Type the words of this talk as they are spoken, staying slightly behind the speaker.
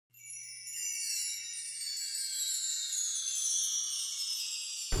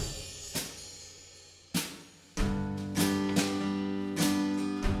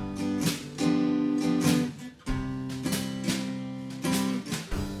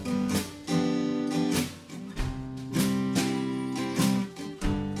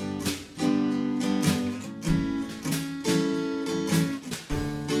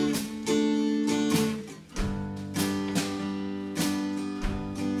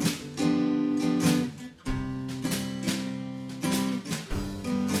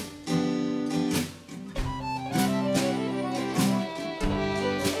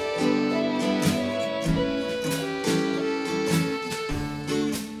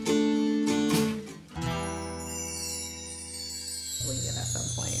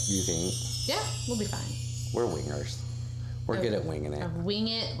You think? Yeah, we'll be fine. We're wingers. We're good at winging it. I wing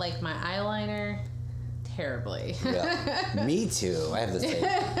it like my eyeliner terribly. Yeah. Me too. I have the same.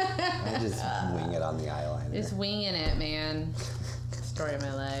 I just wing it on the eyeliner. Just winging it, man. Story of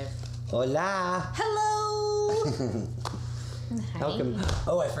my life. Hola. Hello. Welcome.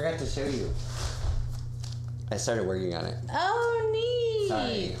 Oh, I forgot to show you. I started working on it. Oh, neat.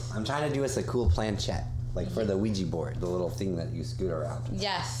 Sorry. I'm trying to do us a cool planchette. Like for the Ouija board, the little thing that you scoot around.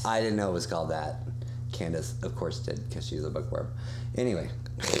 Yes. I didn't know it was called that. Candace, of course, did because she's a bookworm. Anyway.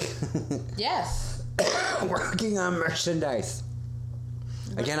 Yes. Working on merchandise.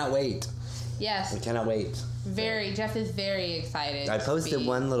 I cannot wait. Yes. I cannot wait. Jeff is very excited. I posted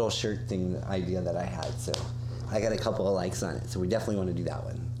one little shirt thing idea that I had, so I got a couple of likes on it. So we definitely want to do that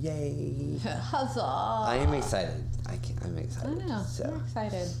one. Yay! Huzzah! I am excited. I'm excited. I know. So. I'm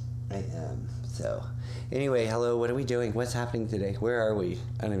excited. I am. So, anyway, hello. What are we doing? What's happening today? Where are we?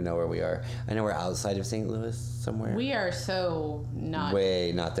 I don't even know where we are. I know we're outside of St. Louis somewhere. We are so not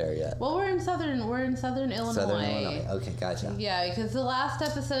not there yet. Well, we're in southern Illinois. Southern Illinois. Okay, gotcha. Yeah, because the last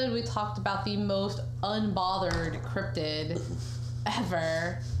episode we talked about the most unbothered cryptid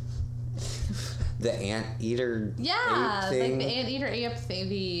ever. The anteater. Yeah, ape thing. like the anteater ape thing,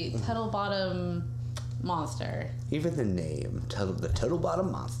 the Tuttle Bottom monster. Even the name, the Tuttle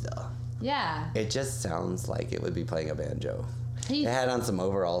Bottom Monster. Yeah. It just sounds like it would be playing a banjo. It had on some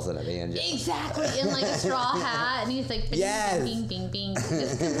overalls and a banjo. Exactly, in like a straw hat, and he's like, bing, yes! bing, bing, bing, bing.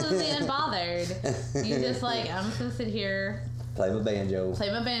 Just completely unbothered. You just like, I'm just gonna sit here, play my banjo,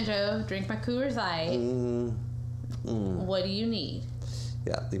 drink my Coors Light. What do you need?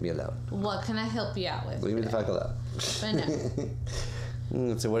 Yeah, leave me alone. What can I help you out with? Leave me the fuck alone. I know.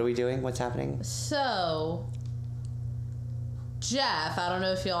 So what are we doing? What's happening? So, Jeff, I don't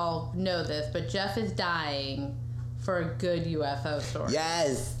know if y'all know this, but Jeff is dying for a good UFO story.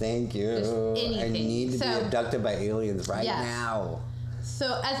 Yes, thank you. Just anything. I need to be abducted by aliens right now.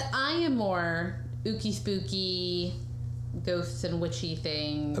 So, as I am more ooky spooky, ghosts and witchy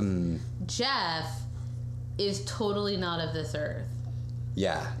things, Jeff is totally not of this earth.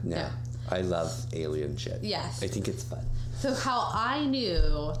 Yeah, no. No. I love alien shit. Yes. I think it's fun. So how I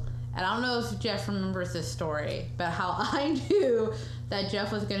knew, and I don't know if Jeff remembers this story, but how I knew that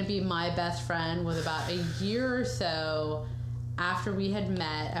Jeff was going to be my best friend was about a year or so after we had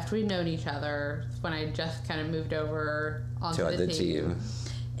met, after we'd known each other, when I just kind of moved over onto the team.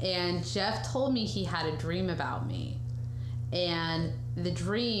 And Jeff told me he had a dream about me. And the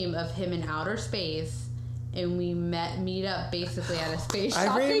dream of him in outer space, and we meet up basically at a space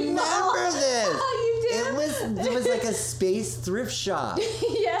shopping mall. I remember this. You did? It was like a space thrift shop.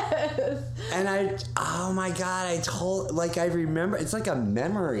 Yes. And oh my god, I remember. It's like a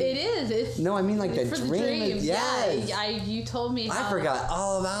memory. It is. No, I mean like the for dream. The dreams. Yes. Yeah, you told me how. I forgot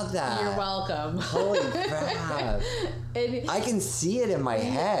all about that. You're welcome. Holy crap. I can see it in my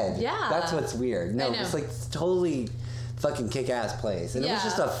head. Yeah. That's what's weird. No, it's like totally fucking kick-ass place. And it was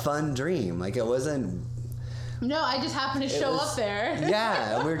just a fun dream. Like it wasn't... No, I just happened to show up there.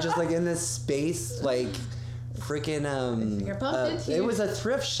 Yeah, we were just like in this space, like freaking. It was a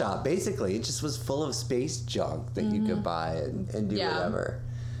thrift shop, basically. It just was full of space junk that you could buy and do whatever.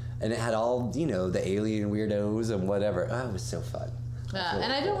 And it had all, the alien weirdos and whatever. Oh, it was so fun.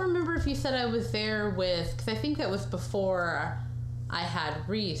 And I don't remember if you said I was there with, because I think that was before I had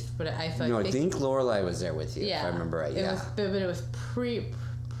Reese, but I thought. No, I think Lorelai was there with you. Yeah, if I remember right. But it was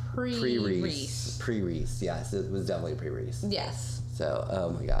pre-Reese. Pre-Reese, yes. It was definitely pre-Reese. Yes. So, oh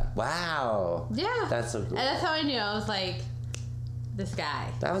my god. Wow. Yeah. That's so cool. And that's how I knew. I was like, this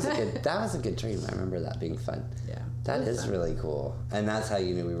guy. That was a good dream. I remember that being fun. Yeah. That is fun. Really cool. And that's how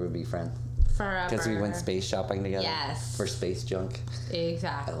you knew we would be friends. Forever. Because we went space shopping together. Yes. For space junk.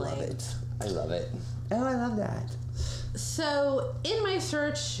 Exactly. I love it. Oh, I love that. So, in my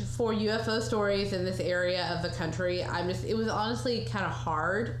search for UFO stories in this area of the country, it was honestly kind of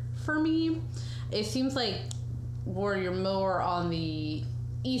hard for me. It seems like where you're more on the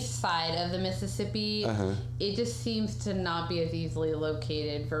east side of the Mississippi, it just seems to not be as easily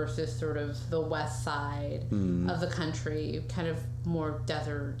located versus sort of the west side of the country, kind of more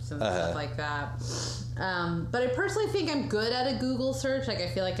deserts and stuff like that. But I personally think I'm good at a Google search. Like, I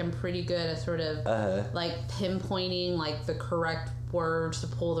feel like I'm pretty good at sort of like pinpointing like the correct words to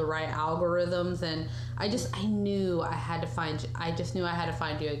pull the right algorithms, and I knew I had to find you a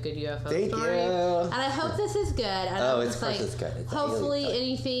good UFO Thank story. You. And I hope this is good. And it's good. It's hopefully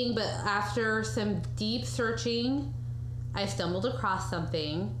anything, but after some deep searching, I stumbled across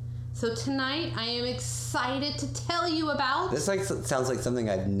something So tonight, I am excited to tell you about... This sounds like something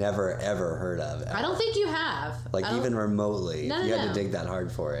I've never, ever heard of. Ever. I don't think you have. Like, even remotely. No, you had to dig that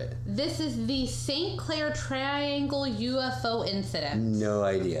hard for it. This is the St. Clair Triangle UFO incident. No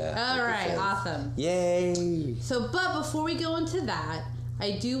idea. All right, awesome. Yay! So, but before we go into that,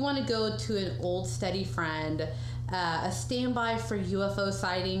 I do want to go to an old steady friend, a standby for UFO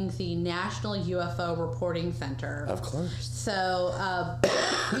sightings, the National UFO Reporting Center. Of course. So,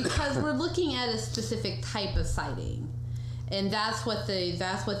 because we're looking at a specific type of sighting, and that's what the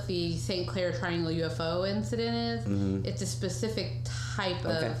St. Clair Triangle UFO incident is. Mm-hmm. It's a specific type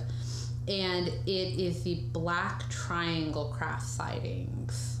of, and it is the Black Triangle craft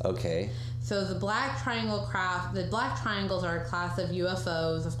sightings. Okay. So the Black Triangles are a class of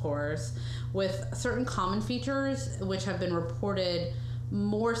UFOs, of course, with certain common features which have been reported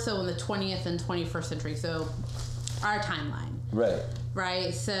more so in the 20th and 21st century. So our timeline.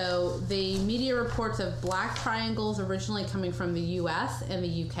 Right. So the media reports of black triangles originally coming from the U.S. and the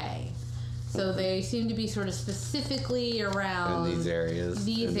U.K. So they seem to be sort of specifically around in these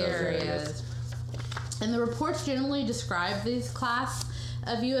areas. And the reports generally describe these class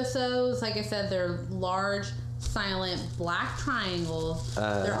of USOs. Like I said, they're large, silent, black triangles.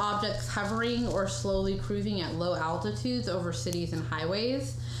 They're objects hovering or slowly cruising at low altitudes over cities and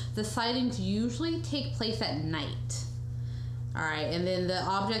highways. The sightings usually take place at night. All right, and then the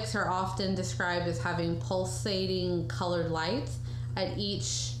objects are often described as having pulsating colored lights at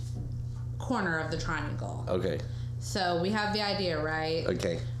each corner of the triangle. Okay. So we have the idea, right?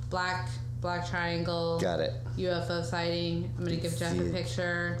 Okay. Black triangle. Got it. UFO sighting. I'm going to give Jeff a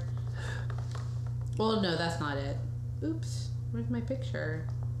picture. Well, no, that's not it. Oops. Where's my picture?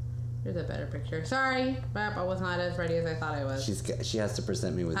 Here's a better picture. Sorry, I was not as ready as I thought I was. She has to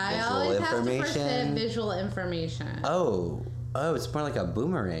present me with visual information. I always have to present visual information. Oh, it's more like a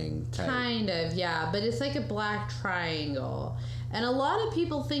boomerang type. Kind of, yeah. But it's like a black triangle. And a lot of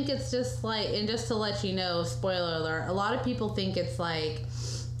people think it's just like, and just to let you know, spoiler alert, a lot of people think it's like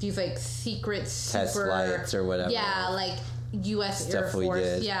these like secret test flights or whatever. Yeah, like U.S. Air Force. We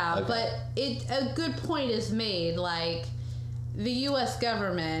did. Yeah, okay. But a good point is made. Like the U.S.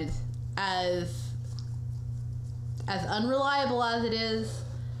 government, as unreliable as it is,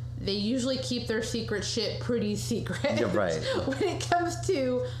 they usually keep their secret shit pretty secret. Yeah, right. When it comes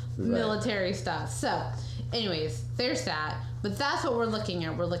to military stuff. So, anyways, there's that. But that's what we're looking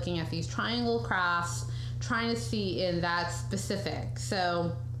at. We're looking at these triangle crafts, trying to see in that specific.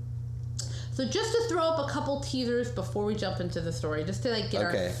 So just to throw up a couple teasers before we jump into the story, just to like get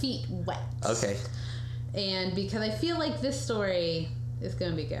our feet wet. Okay. And because I feel like this story is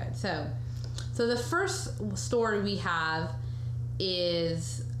going to be good. So the first story we have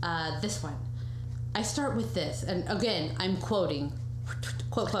is this one. I start with this, and again, I'm quoting.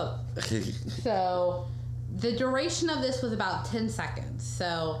 Quote. So the duration of this was about 10 seconds.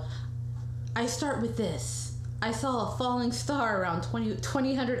 So I start with this. I saw a falling star around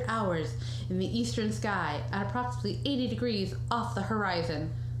 2000 hours in the eastern sky at approximately 80 degrees off the horizon.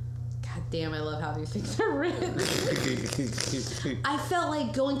 God damn, I love how these things are written. I felt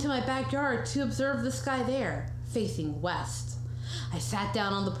like going to my backyard to observe the sky there, facing west. I sat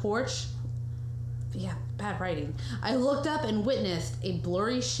down on the porch. Yeah, bad writing. I looked up and witnessed a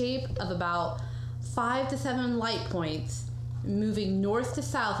blurry shape of about 5 to 7 light points moving north to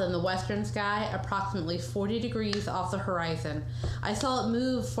south in the western sky, approximately 40 degrees off the horizon. I saw it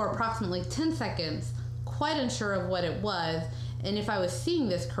move for approximately 10 seconds, quite unsure of what it was, and if I was seeing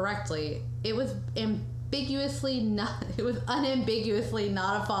this correctly, it was unambiguously not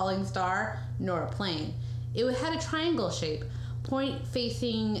a falling star nor a plane. It had a triangle shape, point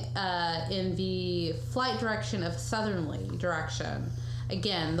facing in the flight direction of southerly direction.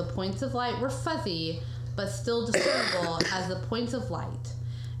 Again, the points of light were fuzzy, but still discernible as the points of light.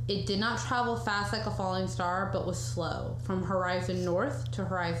 It did not travel fast like a falling star, but was slow, from horizon north to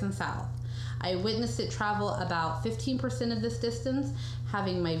horizon south. I witnessed it travel about 15% of this distance,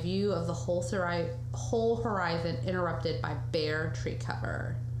 having my view of the whole horizon interrupted by bare tree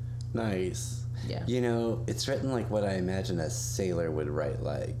cover. Nice. Yeah. You know, it's written like what I imagine a sailor would write,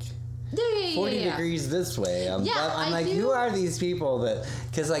 like 40 degrees this way. I'm like, who are these people that...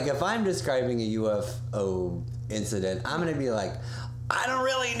 Because, like, if I'm describing a UFO incident, I'm going to be like, I don't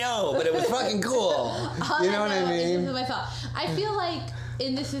really know, but it was fucking cool. You know what I mean? This is my thought. I feel like,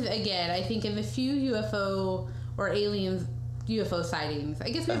 and this is, again, I think in the few UFO or alien UFO sightings, I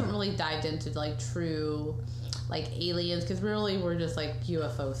guess we haven't really dived into, like, true like aliens, because really we're just like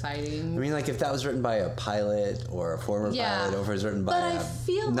UFO sightings. I mean, like if that was written by a pilot or a former pilot, or if it was written by a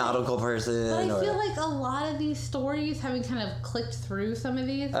nautical person. But I feel like a lot of these stories, having kind of clicked through some of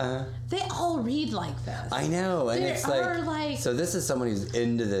these, they all read like this. I know, and it's like, so this is someone who's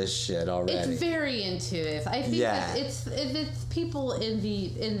into this shit already. It's very into this. I think that it's people in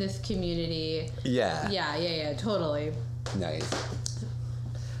this community. Yeah, totally. Nice.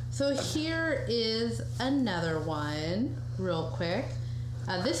 So here is another one, real quick.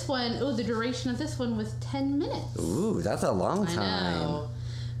 This one, the duration of this one was 10 minutes. Ooh, that's a long time. I know.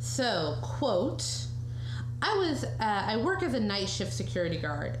 So, quote, I work as a night shift security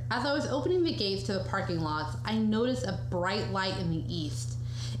guard. As I was opening the gates to the parking lots, I noticed a bright light in the east.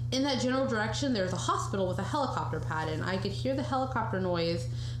 In that general direction, there's a hospital with a helicopter pad, and I could hear the helicopter noise,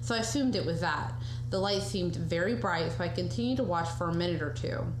 so I assumed it was that. The light seemed very bright, so I continued to watch for a minute or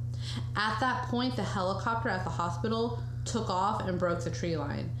two. At that point, the helicopter at the hospital took off and broke the tree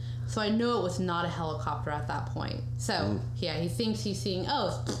line. So I know it was not a helicopter at that point. So, he thinks he's seeing,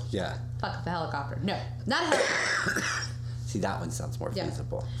 fuck the helicopter. No, not a helicopter. See, that one sounds more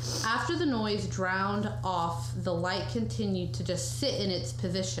feasible. After the noise drowned off, the light continued to just sit in its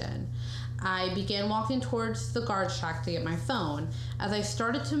position. I began walking towards the guard shack to get my phone. As I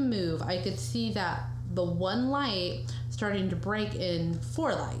started to move, I could see that the one light starting to break in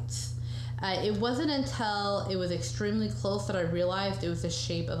 4 lights. It wasn't until it was extremely close that I realized it was the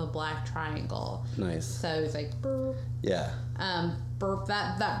shape of a black triangle. Nice. So it was like, burp. Yeah. Burp.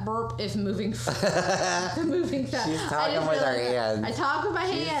 That burp is moving. Moving fast. She's talking with her hands. I talk with my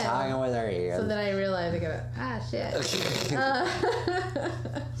hands. She's talking with her hands. So then I realized I go, shit.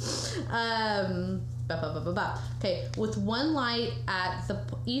 Okay, with one light at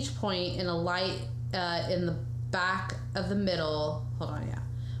each point and a light in the back of the middle. Hold on,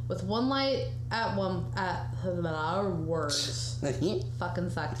 with one light at our words. Fucking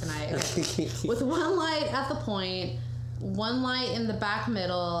suck tonight. Okay. With one light at the point, one light in the back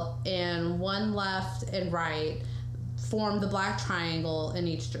middle, and one left and right formed the black triangle in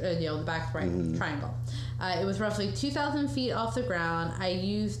each, the back right triangle. It was roughly 2,000 feet off the ground. I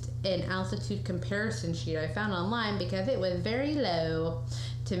used an altitude comparison sheet I found online because it was very low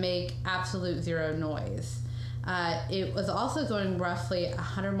to make absolute zero noise. It was also going roughly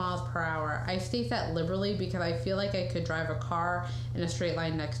 100 miles per hour. I state that liberally because I feel like I could drive a car in a straight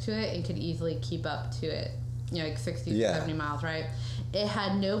line next to it and could easily keep up to it. Like 60 to 70 miles, right? It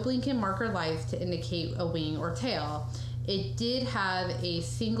had no blinking marker lights to indicate a wing or tail. It did have a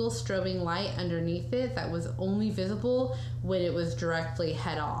single strobing light underneath it that was only visible when it was directly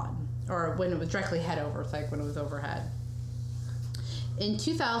head on, or when it was directly head over. It's like when it was overhead. In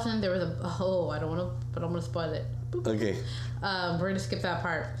 2000, there was I don't want to, but I'm going to spoil it. Boop. Okay. We're going to skip that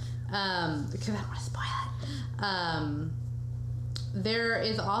part because I don't want to spoil it. There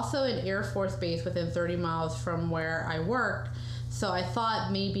is also an Air Force base within 30 miles from where I work, so I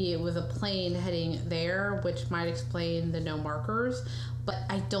thought maybe it was a plane heading there, which might explain the no markers, but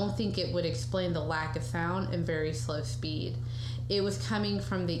I don't think it would explain the lack of sound and very slow speed. It was coming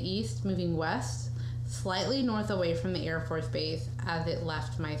from the east, moving west, slightly north away from the Air Force base as it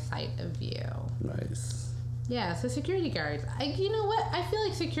left my sight of view. Nice. Yeah, so security guards. You know what? I feel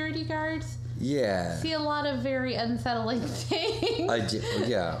like security guards see a lot of very unsettling things.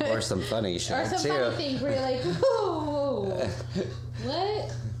 Or some funny shit. Or some funny things where you're like, whoa.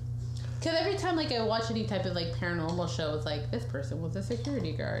 What? Because every time I watch any type of paranormal show, it's like, this person was a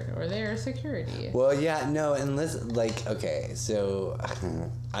security guard or they're security. Well, and listen, okay, so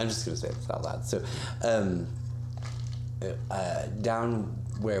I'm just gonna say this out loud. So, down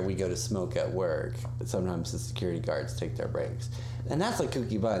where we go to smoke at work, sometimes the security guards take their breaks, and that's a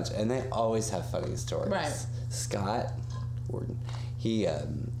kooky bunch, and they always have funny stories. Right. Scott Warden, he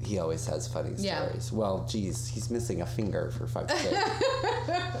always has funny stories. Well, geez, he's missing a finger for fuck's sake.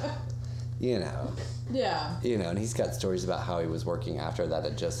 Yeah. And he's got stories about how he was working after that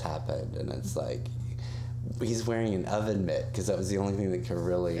had just happened, and it's like he's wearing an oven mitt because that was the only thing that could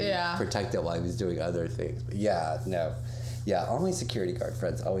really protect it while he was doing other things. But all my security guard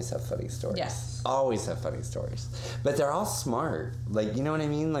friends always have funny stories. Yes. Always have funny stories. But they're all smart. You know what I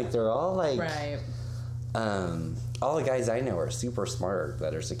mean? They're all right. All the guys I know are super smart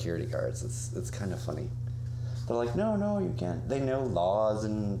that are security guards. It's kind of funny. They're like, no, you can't. They know laws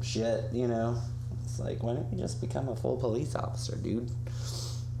and shit, It's like, why don't you just become a full police officer, dude?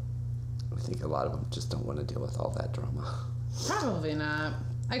 I think a lot of them just don't want to deal with all that drama. Probably not.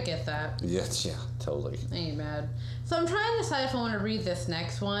 I get that. Yes, yeah, totally. I ain't mad. So I'm trying to decide if I want to read this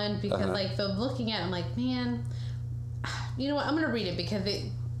next one because, I'm looking at it, I'm like, man, you know what? I'm going to read it because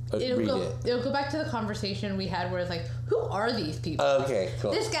It'll go back to the conversation we had where it's like, who are these people? Okay,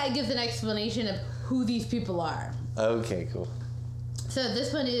 cool. This guy gives an explanation of who these people are. Okay, cool. So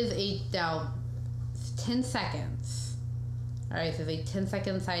this one is 10 seconds. All right, so it's a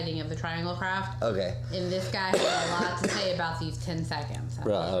 10-second sighting of the Triangle Craft. Okay. And this guy has a lot to say about these 10 seconds.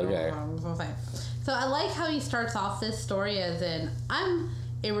 Right, okay. So I like how he starts off this story as in, I'm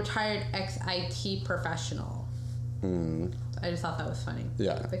a retired ex-IT professional. I just thought that was funny.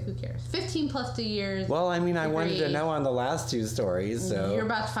 Yeah. Like, who cares? 15 plus 2 years. Well, I mean, I wanted to know on the last two stories, so... You're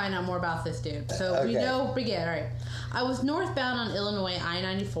about to find out more about this dude. So we know, begin. All right. I was northbound on Illinois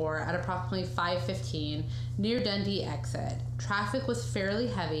I-94 at approximately 5:15 near Dundee exit. Traffic was fairly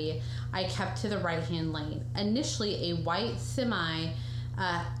heavy. I kept to the right-hand lane. Initially, a white semi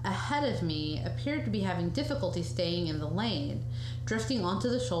ahead of me appeared to be having difficulty staying in the lane, drifting onto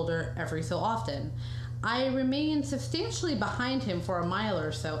the shoulder every so often. I remained substantially behind him for a mile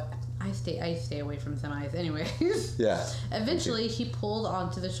or so. I stay away from semis anyways. Yeah. Eventually, he pulled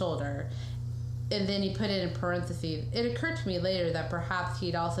onto the shoulder, and then he put it in parentheses. It occurred to me later that perhaps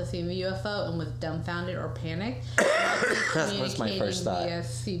he'd also seen the UFO and was dumbfounded or panicked. That was my first thought. Via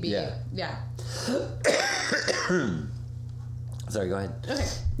CB. Yeah. Sorry, go ahead. Okay.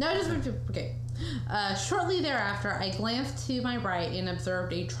 No, okay. Shortly thereafter, I glanced to my right and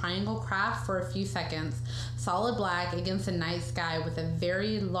observed a triangle craft for a few seconds, solid black against the night sky with a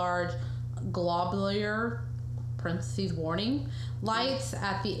very large globular (parentheses warning) lights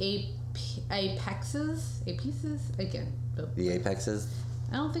at the apexes. Again. The apexes?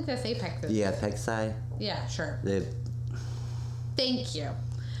 I don't think that's apexes. The apexi? Yeah, sure. Thank you.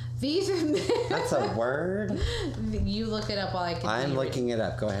 That's a word? You look it up while I continue. I'm looking it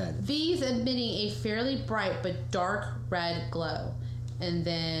up. Go ahead. These emitting a fairly bright but dark red glow, and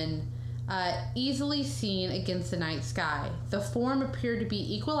then easily seen against the night sky. The form appeared to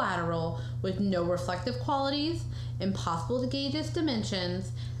be equilateral with no reflective qualities, impossible to gauge its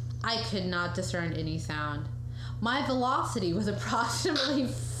dimensions. I could not discern any sound. My velocity was approximately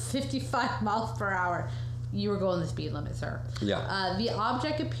 55 miles per hour. You were going the speed limit, sir. Yeah. The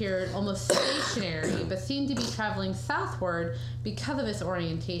object appeared almost stationary, but seemed to be traveling southward because of its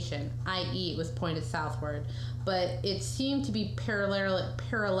orientation, i.e. it was pointed southward, but it seemed to be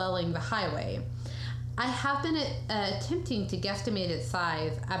paralleling the highway. I have been attempting to guesstimate its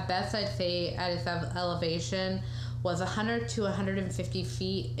size. At best, I'd say at its elevation was 100 to 150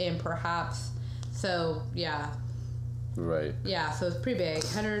 feet, and perhaps, so, yeah. Right. Yeah, so it's pretty big.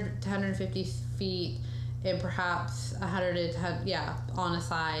 100 to 150 feet. And perhaps 100 on a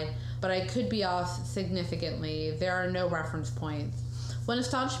side, but I could be off significantly. There are no reference points. What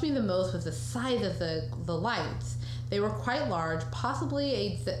astonished me the most was the size of the lights. They were quite large,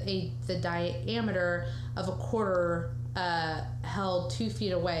 possibly the diameter of a quarter held 2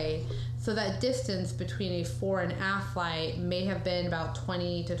 feet away, so that distance between a fore and aft light may have been about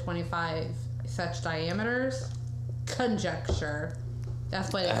 20 to 25 such diameters. Conjecture.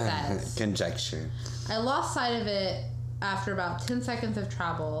 That's what it says. Conjecture. I lost sight of it after about 10 seconds of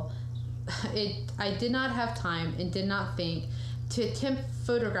travel. I did not have time and did not think to attempt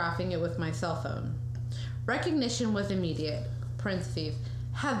photographing it with my cell phone. Recognition was immediate. Parentheses.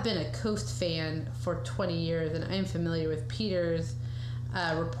 Have been a Coast fan for 20 years, and I am familiar with Peter's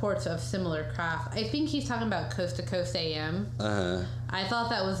reports of similar craft. I think he's talking about Coast to Coast AM. I thought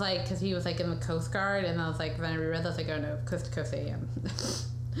that was like because he was like in the Coast Guard, and I was like, when I reread that, I was like, oh no, Coast to Coast AM.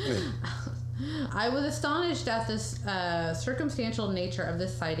 I was astonished at this circumstantial nature of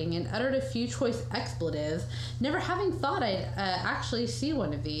this sighting and uttered a few choice expletives, never having thought I'd actually see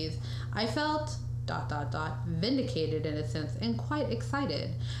one of these. I felt ... vindicated in a sense and quite excited,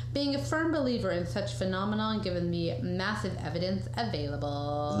 being a firm believer in such phenomena and given the massive evidence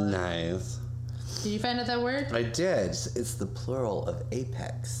available. Nice. Did you find out that word? I did. It's the plural of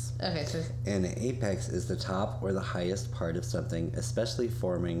apex. Okay, so... And apex is the top or the highest part of something, especially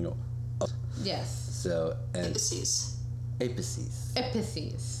forming... Yes. So... Apices. Apices.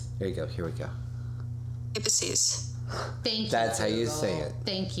 Apices. There you go. Here we go. Apices. Thank you, That's Google. How you say it.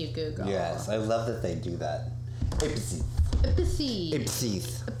 Thank you, Google. Yes, I love that they do that. Apices. Apices.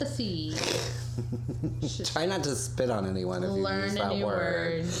 Apices. Apices. Try not to spit on anyone if you use that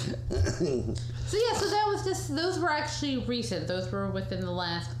word. So yeah, so that was just, those were actually recent. Those were within the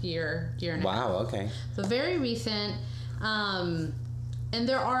last year and a half. Wow, okay. So very recent. And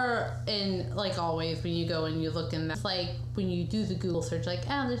there are, and like always, when you go and you look in, that's like when you do the Google search, like,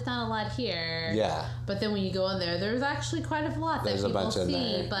 oh, there's not a lot here. Yeah. But then when you go in there, there's actually quite a lot that people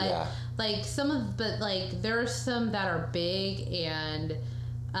see. But like there are some that are big, and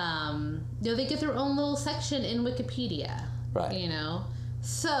they get their own little section in Wikipedia. Right.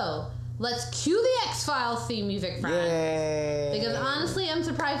 So, let's cue the X-Files theme music, friend. Yay! Because honestly, I'm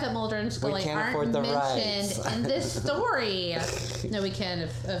surprised that Mulder and Scully aren't mentioned in this story. No, we can.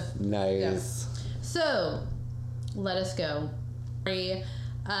 Nice. Yeah. So, let us go. Care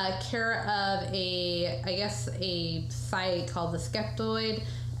of a site called The Skeptoid.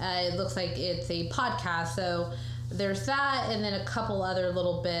 It looks like it's a podcast. So, there's that, and then a couple other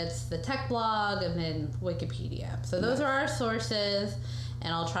little bits, the tech blog, and then Wikipedia. So those are our sources,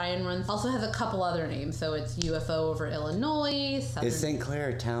 and I'll try and run. Also has a couple other names, so it's UFO over Illinois. Is St. Clair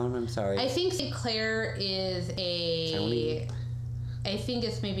a town? I'm sorry. I think St. Clair is a county. I think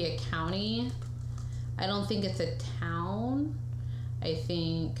it's maybe a county. I don't think it's a town. I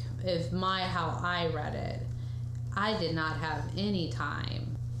think is how I read it. I did not have any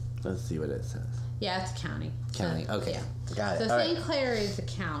time. Let's see what it says. Yeah, it's a county. County, so, okay. Yeah. Got it. So St. Clair is a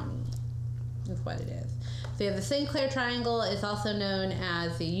county. That's what it is. So you have the St. Clair Triangle. It's also known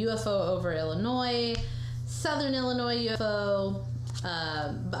as the UFO over Illinois, Southern Illinois UFO.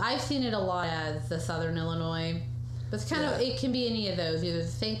 But I've seen it a lot as the Southern Illinois. But it's kind of, it can be any of those, either the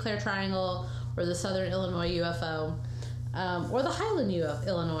St. Clair Triangle or the Southern Illinois UFO. Or the Highland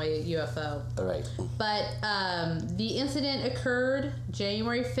Illinois UFO. All right. But the incident occurred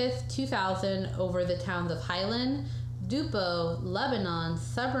January 5th, 2000 over the towns of Highland, Dupo, Lebanon,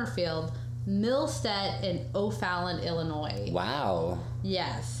 Summerfield, Millstead, and O'Fallon, Illinois. Wow.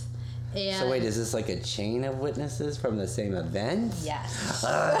 Yes. And so wait, is this like a chain of witnesses from the same event? Yes.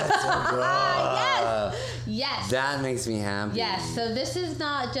 That's so cool. Yes. Yes. That makes me happy. Yes. So this is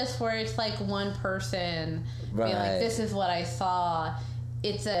not just where it's like one person being like, "This is what I saw."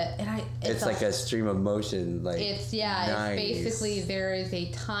 It's like a stream of motion. Like it's nice. It's basically there is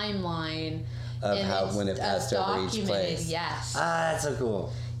a timeline of when it passed over each place. Yes. That's so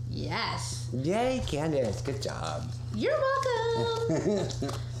cool. Yes. Yay, Candace! Good job. You're welcome.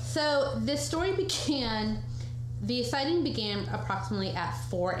 So this story the sighting began approximately at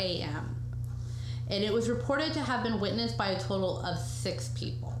 4 a.m. And it was reported to have been witnessed by a total of 6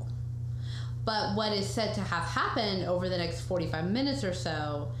 people. But what is said to have happened over the next 45 minutes or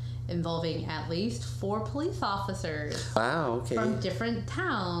so, involving at least 4 police officers from different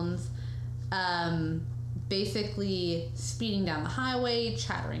towns, basically speeding down the highway,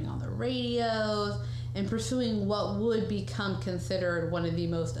 chattering on the radios, and pursuing what would become considered one of the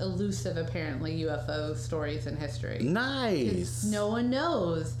most elusive, apparently, UFO stories in history. Nice. No one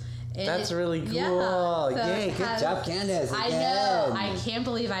knows. And that's really cool. Yeah, Yay, good job, Candace. I know. I can't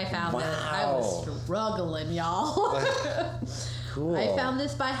believe I found this. I was struggling, y'all. Cool. I found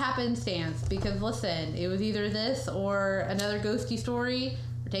this by happenstance because, listen, it was either this or another ghosty story.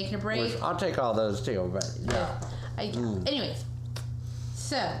 We're taking a break. I'll take all those too, but yeah. Anyways,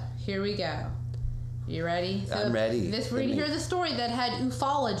 so here we go. You ready? So I'm ready. We're going to hear the story that had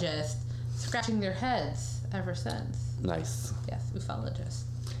ufologists scratching their heads ever since. Nice. Yes, ufologists.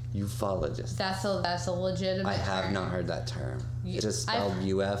 Ufologist. That's a legitimate I have term. not heard that term. It's just spelled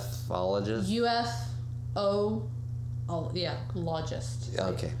ufologist? UFO, logist.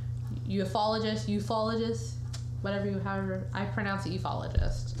 Okay. Ufologist, however, I pronounce it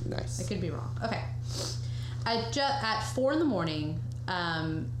ufologist. Nice. I could be wrong. Okay. At 4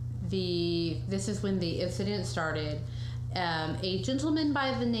 a.m, this is when the incident started. A gentleman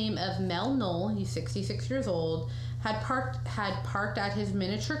by the name of Mel Knoll, he's 66 years old, had parked at his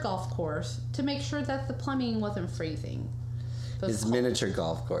miniature golf course to make sure that the plumbing wasn't freezing. His miniature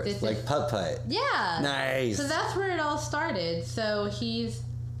golf course, like putt-putt. Yeah. Nice. So that's where it all started. So he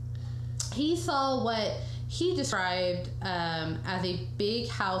saw what he described as a big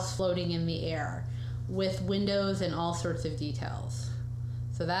house floating in the air with windows and all sorts of details.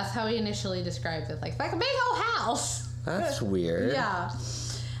 So that's how he initially described it, like a big old house. That's weird. Yeah.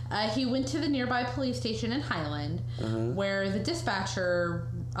 He went to the nearby police station in Highland, where the dispatcher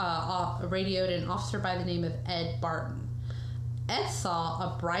radioed an officer by the name of Ed Barton. Ed saw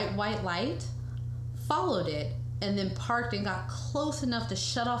a bright white light, followed it, and then parked and got close enough to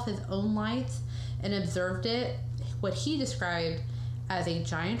shut off his own lights and observed what he described as a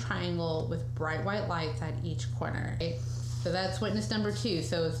giant triangle with bright white lights at each corner. So that's witness number 2.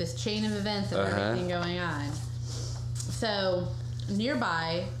 So it's this chain of events and everything going on. So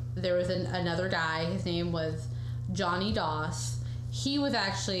nearby, there was another guy. His name was Johnny Doss. He was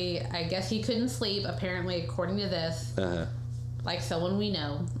actually, I guess he couldn't sleep, apparently, according to this. Like someone we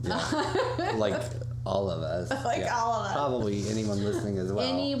know. Yeah. Like all of us. All of us. Probably anyone listening as well.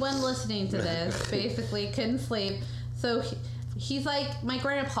 Anyone listening to this basically couldn't sleep. So he's like my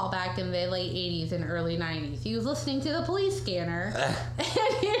grandpa back in the late 80s and early 90s. He was listening to the police scanner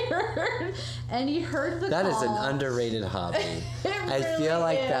and he heard the That call. is an underrated hobby. I feel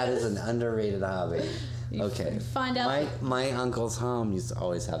like that is an underrated hobby. Okay. Find out. My uncle's home used to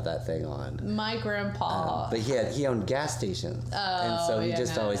always have that thing on. My grandpa. But he owned gas stations. And so he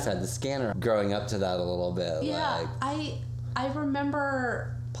always had the scanner. Growing up to that a little bit. Yeah, I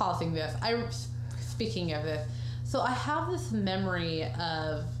remember pausing this. Speaking of this, so I have this memory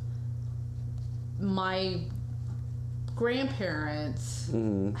of my grandparents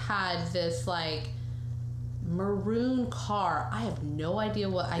had this like maroon car. I have no idea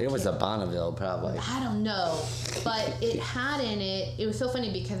what it was a Bonneville, probably. I don't know, but it had in it. It was so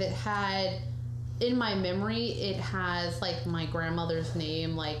funny because it had, in my memory, it has like my grandmother's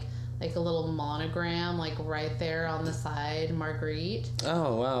name, like a little monogram, like right there on the side, Marguerite.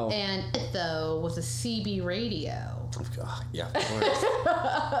 Oh wow! And it though was a CB radio. Oh, yeah, of course.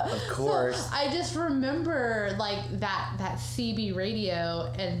 Of course. So I just remember like that CB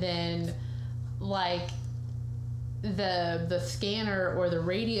radio, and then like the scanner or the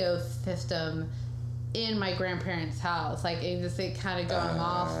radio system in my grandparents' house, like it kind of going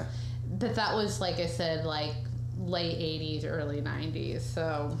off. But that was, like I said, like late 80s, early 90s.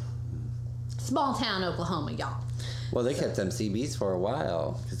 So small town Oklahoma, y'all. Well, they kept them CBs for a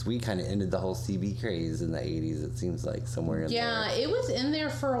while because we kind of ended the whole CB craze in the 80s. It seems like somewhere in there. Yeah, it was in there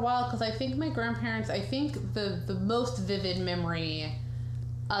for a while because I think my grandparents. I think the most vivid memory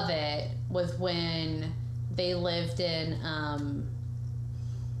of it was when they lived in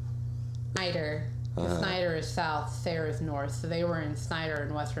Snyder. Snyder is south, Sayre is north, so they were in Snyder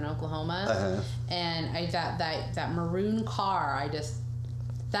in western Oklahoma. And that maroon car,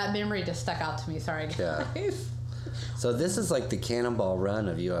 that memory just stuck out to me. Sorry, guys. Yeah. So this is like the Cannonball Run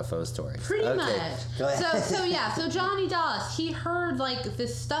of UFO stories. Pretty much. Go ahead. So Johnny Doss, he heard like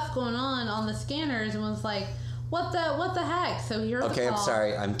this stuff going on the scanners and was like, what the heck? So he heard the call. I'm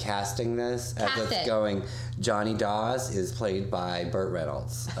sorry. I'm casting this as it's going. Johnny Dawes is played by Burt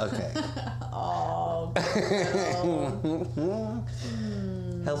Reynolds. Okay. Oh.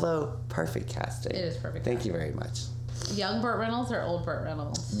 Hello. Perfect casting. It is perfect. Thank you very much. Young Burt Reynolds or old Burt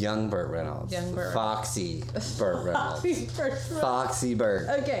Reynolds? Young Burt Reynolds. Foxy Burt Reynolds. Foxy Burt.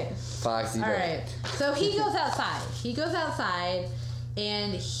 Okay. Foxy Burt. All right. So he goes outside.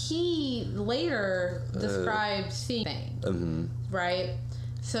 And he later described seeing things, right?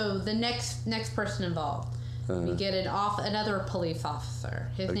 So the next person involved, we get another police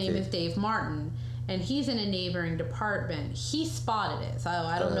officer. His name is Dave Martin, and he's in a neighboring department. He spotted it, so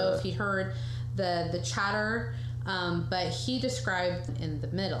I don't know if he heard the chatter, but he described in the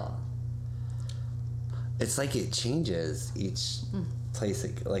middle. It's like it changes each place,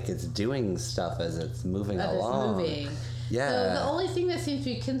 like it's doing stuff as it's moving along. Yeah. So the only thing that seems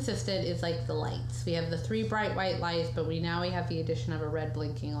to be consistent is like the lights. We have the 3 bright white lights, but we have the addition of a red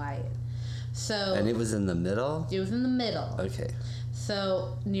blinking light. So. And it was in the middle? It was in the middle. Okay.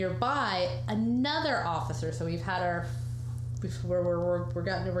 So nearby, another officer. So we've had we're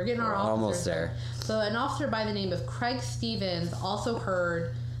getting our officers. Almost there. So an officer by the name of Craig Stevens also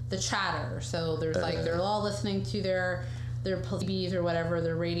heard the chatter. So there's they're all listening to their police or whatever,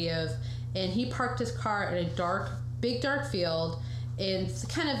 their radios, and he parked his car in a big dark field, and it's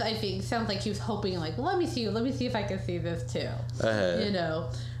kind of, I think, sounds like he was hoping, like, well, let me see if I can see this too, you know.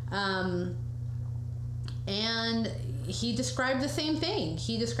 And he described the same thing.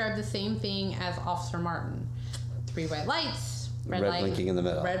 He described the same thing as Officer Martin: 3 white lights, red light, blinking in the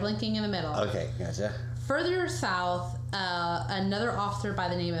middle. Red blinking in the middle. Okay, gotcha. Further south, another officer by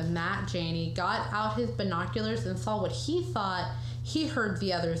the name of Matt Janey got out his binoculars and saw what he thought he heard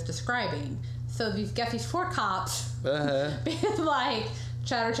the others describing. So these 4 cops being like,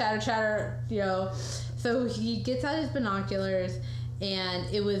 chatter, you know. So he gets out his binoculars, and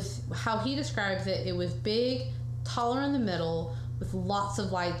it was, how he describes it, it was big, taller in the middle, with lots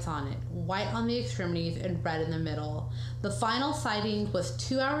of lights on it, white on the extremities and red in the middle. The final sighting was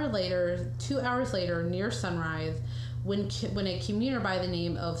 2 hours later, near sunrise, when a commuter by the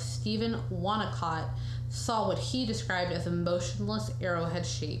name of Stephen Wanacott saw what he described as a motionless arrowhead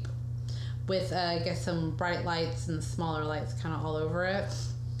shape, with I guess some bright lights and smaller lights kind of all over it.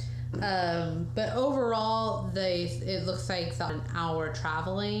 But overall, it looks like it's about an hour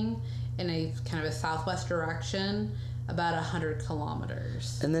traveling in a kind of a southwest direction, about 100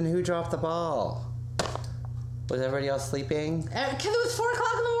 kilometers. And then who dropped the ball? Was everybody else sleeping? Because it was 4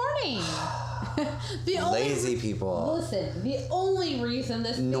 o'clock in the morning. Lazy people. Listen, the only reason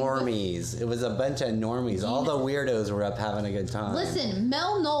this normies. It was a bunch of normies. All the weirdos were up having a good time. Listen,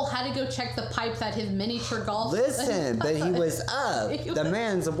 Mel Knoll had to go check the pipes at his miniature golf. Listen, but he was up. The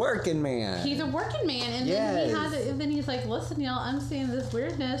man's a working man. He's a working man, and then he's like, listen, y'all, I'm seeing this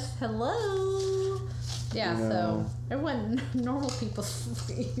weirdness. Hello. Yeah, so everyone, normal people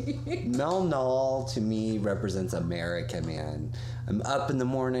sleep. Mel Knoll, to me, represents America, man. I'm up in the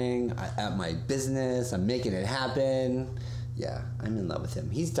morning, at my business, I'm making it happen. Yeah, I'm in love with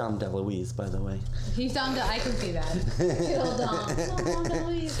him. He's Dom DeLuise, by the way. He's Dom I can see that. Kill Dom. Dom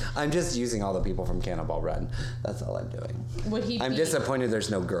DeLuise. I'm just using all the people from Cannonball Run. That's all I'm doing. I'm disappointed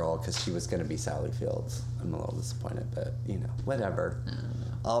there's no girl, because she was going to be Sally Fields. I'm a little disappointed, but, whatever.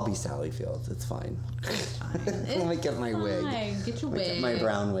 I'll be Sally Fields. It's fine. It's fine. Let me get my wig. Get your wig. My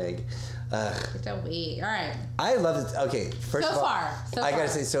brown wig. Get your wig. All right. I love it. Okay, first of all, so I gotta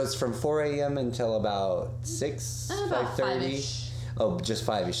say, so it's from 4 a.m. until about 6, 5:30. Oh, just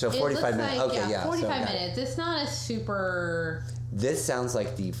 5-ish. So 45 minutes. Like, okay, yeah. 45 minutes. It's not a super. This sounds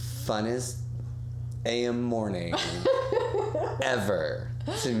like the funnest AM morning ever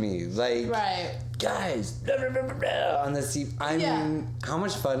to me. Like, right. Guys, on the seat. I mean, how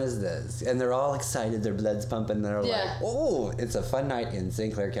much fun is this? And they're all excited. Their blood's pumping. They're like, oh, it's a fun night in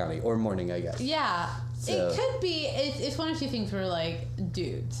St. Clair County. Or morning, I guess. Yeah. So. It could be. It's one of two things where, like,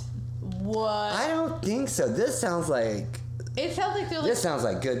 dudes, what? I don't think so. This sounds like... It sounds like they're like... This sounds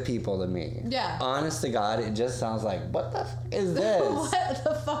like good people to me. Yeah. Honest to God, it just sounds like, what the fuck is this? What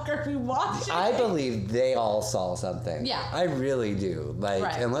the fuck are we watching? I believe they all saw something. Yeah. I really do. Like,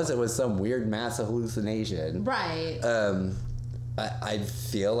 unless it was some weird mass hallucination. Right. I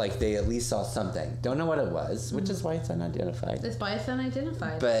feel like they at least saw something. Don't know what it was, which is why it's unidentified. That's why it's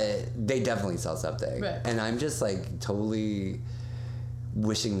unidentified. But they definitely saw something. Right. And I'm just, like, totally...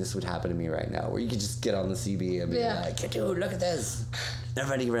 wishing this would happen to me right now, where you could just get on the CB and be like, dude, look at this.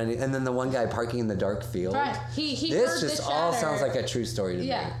 Everybody running. And then the one guy parking in the dark field. Right. He this just all sounds like a true story to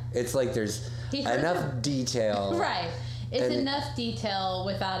me. It's like there's enough detail. Right. It's enough detail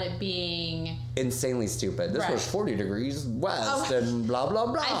without it being... insanely stupid. This was 40 degrees west and blah, blah,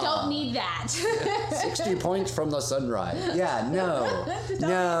 blah. I don't need that. 60 points from the sunrise. Yeah, no.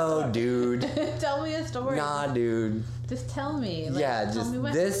 No, dude. Tell me a story. Nah, dude. Just tell me. Like, just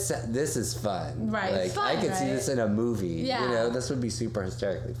this is fun. Right. Like, it's fun, I could see this in a movie. Yeah. This would be super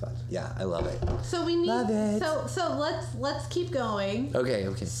hysterically fun. Yeah, I love it. So we need love it. So let's keep going.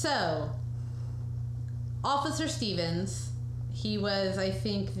 Okay. So Officer Stevens, he was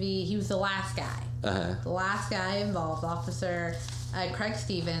the last guy. Uh-huh. The last guy involved, Officer Craig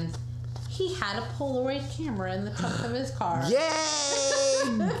Stevens. He had a Polaroid camera in the trunk of his car. Yay!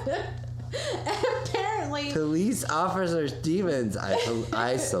 And apparently... Police Officer Stevens,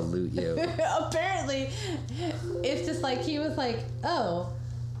 I salute you. Apparently, it's just like, he was like, oh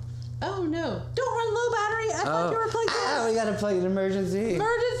no, don't run low battery. I thought you were plugged in. Oh, we gotta plug an emergency.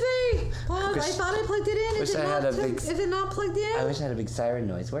 Pause. I thought I plugged it in. Is it not plugged in? I wish I had a big siren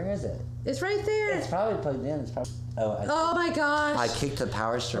noise. Where is it? It's right there. It's probably plugged in. Oh my gosh. I kicked the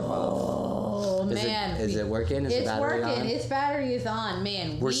power strip off. Oh, man. Is it working? Is the battery on? Its battery is on,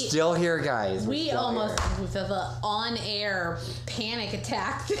 man. We're still here, guys. We almost have an on-air panic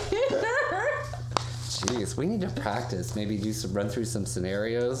attack. Jeez, we need to practice. Maybe run through some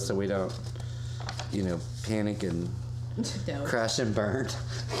scenarios so we don't, panic and crash and burn.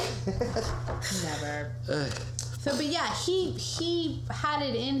 Never. So, but yeah, he had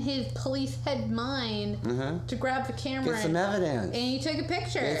it in his police head mind to grab the camera. Get some evidence. And he took a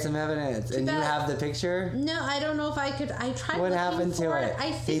picture. Get some evidence. And you have the picture? No, I don't know if I could. I tried. What happened to it?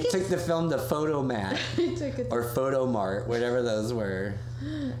 He took the film to Photomat. He took it. Or Photomart, whatever those were.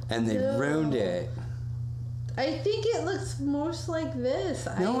 And they ruined it. I think it looks most like this.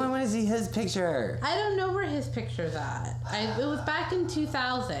 No one want to see his picture. I don't know where his picture's at. It was back in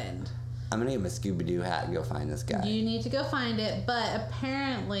 2000. I'm going to get my Scooby-Doo hat and go find this guy. You need to go find it, but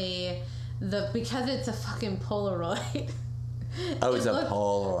apparently, because it's a fucking Polaroid. Oh, it's a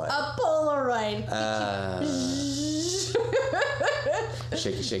Polaroid. A Polaroid.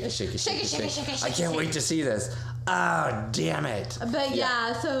 Shaky. I can't wait to see this. Oh, damn it. But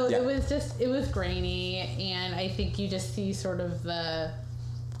it was grainy, and I think you just see sort of the...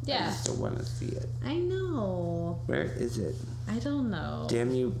 Yeah. I still want to see it. I know. Where is it? I don't know.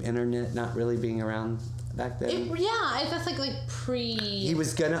 Damn you, internet not really being around back then. That's like pre... He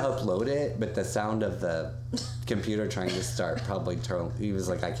was going to upload it, but the sound of the computer trying to start probably turned... He was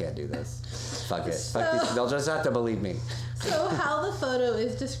like, I can't do this. Fuck it. Fuck these. They'll just have to believe me. So how the photo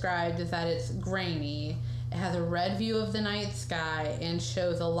is described is that it's grainy, It has a red view of the night sky and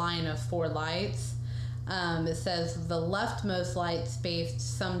shows a line of 4 lights. It says the leftmost light spaced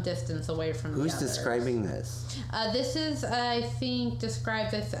some distance away from the others. Who's describing this? This is, I think,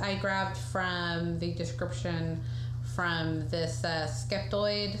 described this. I grabbed from the description from this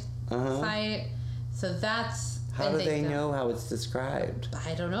Skeptoid site. So that's... How do they know how it's described?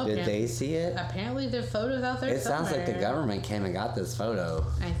 I don't know. Did they see it? Apparently the photo's out there It somewhere. sounds like the government came and got this photo.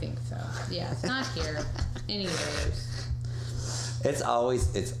 I think so. Yeah, it's not here. Anyways. It's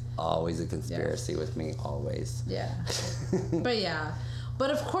always a conspiracy with me, always. Yeah.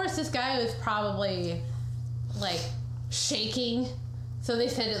 But of course this guy was probably like shaking. So they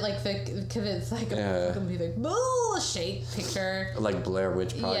said it like because it's like a complete shake picture. Like Blair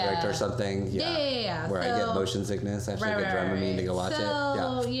Witch Project or something. Yeah. Where I get motion sickness. I should get Dramamine to go watch it.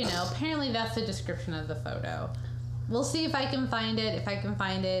 So, apparently that's the description of the photo. We'll see if I can find it. If I can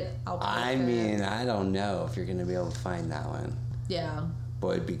find it, I'll post it. I mean, I don't know if you're going to be able to find that one. Yeah.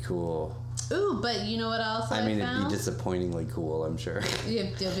 Boy, it'd be cool. Ooh, but you know what else I mean, it'd be disappointingly cool, I'm sure.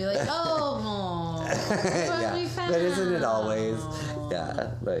 You'll be like, yeah. But isn't it always?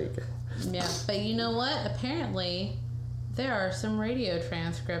 Yeah, like... Yeah, but you know what? Apparently, there are some radio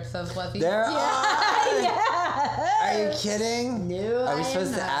transcripts of what these... There are? Yeah. Are you kidding? No, Are we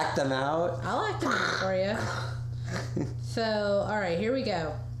supposed to act them out? I'll act them out for you. So, alright, here we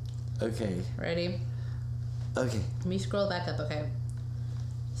go. Okay. Ready? Okay. Let me scroll back up, okay.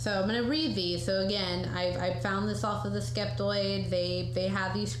 So I'm going to read these. So again, I found this off of the Skeptoid. They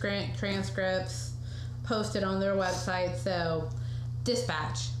have these transcripts posted on their website. So,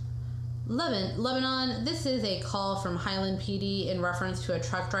 dispatch. Lebanon, this is a call from Highland PD in reference to a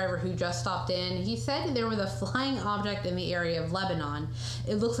truck driver who just stopped in. He said there was a flying object in the area of Lebanon.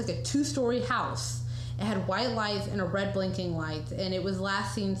 It looks like a 2-story house. It had white lights and a red blinking light, and it was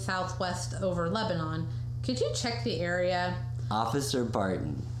last seen southwest over Lebanon. Could you check the area? Officer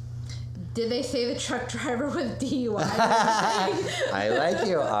Barton. Did they say the truck driver was DUI? I like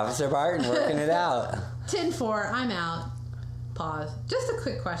you, Officer Barton, working it out. 10-4, I'm out. Pause. Just a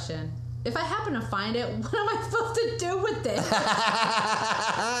quick question. If I happen to find it, what am I supposed to do with it? If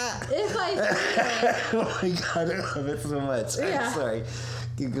I see it... Oh my God, I love it so much. Yeah. I'm sorry.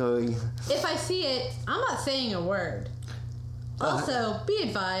 Keep going. If I see it, I'm not saying a word. Also, be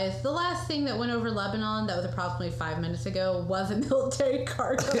advised, the last thing that went over Lebanon that was approximately 5 minutes ago was a military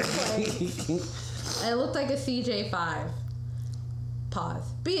cargo plane. It looked like a CJ-5.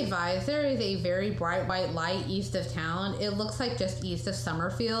 Pause. Be advised, there is a very bright white light east of town. It looks like just east of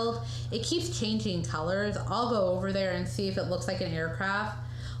Summerfield. It keeps changing colors. I'll go over there and see if it looks like an aircraft.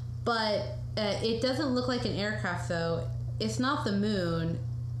 But it doesn't look like an aircraft, though. It's not the moon,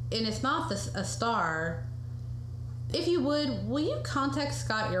 and it's not a star. If you would, will you contact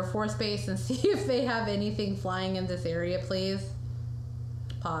Scott Air Force Base and see if they have anything flying in this area, please?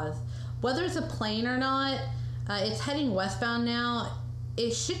 Pause. Whether it's a plane or not, it's heading westbound now.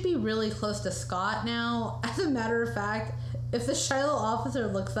 It should be really close to Scott now. As a matter of fact, if the Shiloh officer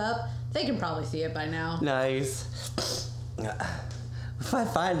looks up, they can probably see it by now. Nice. If I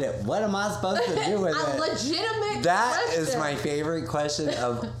find it, what am I supposed to do with it? A legitimate That question. is my favorite question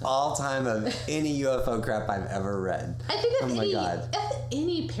of all time of any UFO crap I've ever read. I think that's, God. That's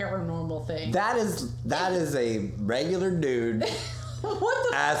any paranormal thing. That is a regular dude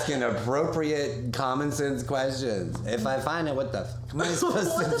asking appropriate common sense questions. If I find it, what the fuck am I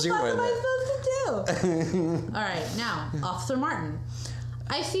supposed to do with it? What am I supposed to do? All right, now, Officer Martin.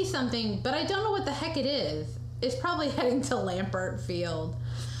 I see something, but I don't know what the heck it is. It's probably heading to Lampert Field.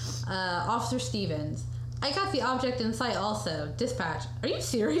 Officer Stevens. I got the object in sight also. Dispatch. Are you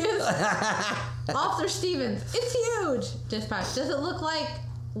serious? Officer Stevens. It's huge. Dispatch.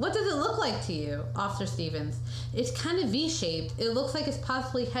 What does it look like to you? Officer Stevens. It's kind of V-shaped. It looks like it's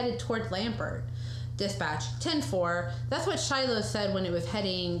possibly headed towards Lampert. Dispatch. 10-4. That's what Shiloh said when it was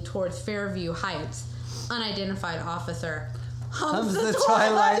heading towards Fairview Heights. Unidentified officer. Hums the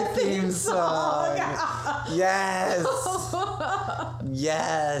Twilight theme song. Yes.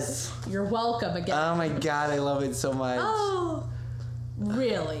 Yes. You're welcome again. Oh my God, I love it so much. Oh,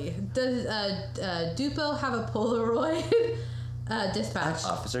 really? Does Dupo have a Polaroid? Dispatch.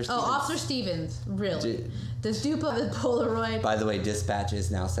 Officer Stevens. Oh, Officer Stevens. Really? Does Dupo have a Polaroid? By the way, dispatch is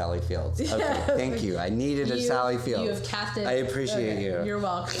now Sally Fields. Okay, yeah. Thank you. I needed a Sally Fields. You have casted. I appreciate you. You're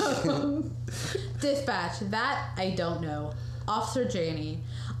welcome. Dispatch. That I don't know. Officer Janney.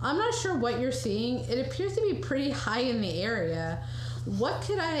 I'm not sure what you're seeing. It appears to be pretty high in the area.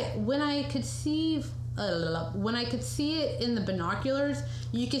 When I could see it in the binoculars,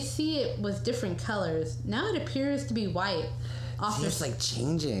 you could see it with different colors. Now it appears to be white. It's like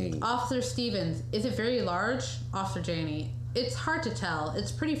changing. Officer Stevens, is it very large? Officer Janney, it's hard to tell.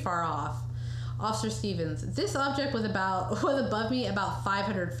 It's pretty far off. Officer Stevens, this object was above me about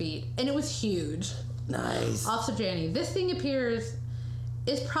 500 feet, and it was huge. Nice. Officer Janney, this thing appears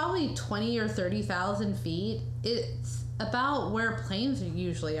it's probably 20 or 30,000 feet. It's about where planes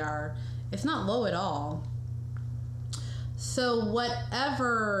usually are. It's not low at all. So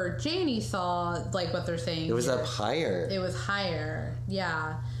whatever Janney saw, like what they're saying, it was here, up higher. It was higher,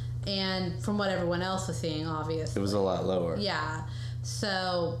 yeah. And from what everyone else was seeing, obviously, it was a lot lower. Yeah.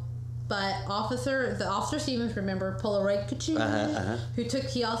 So, but Officer Stevens, remember Polaroid Kachoo,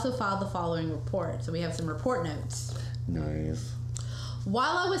 he also filed the following report. So we have some report notes. Nice.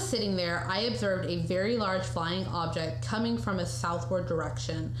 While I was sitting there, I observed a very large flying object coming from a southward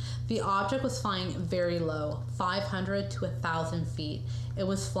direction. The object was flying very low, 500 to 1,000 feet. It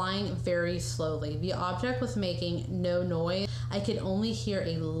was flying very slowly. The object was making no noise. I could only hear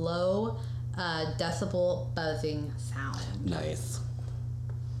a low decibel buzzing sound. Nice.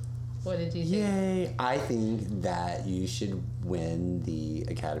 What did you think? Yay! I think that you should win the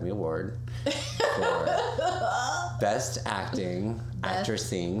Academy Award for Best Acting,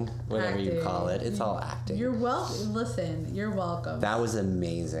 Actressing, whatever you call it. It's all acting. You're welcome. Listen, you're welcome. That was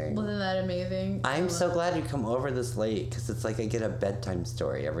amazing. Wasn't that amazing? I'm so glad you come over this late because it's like I get a bedtime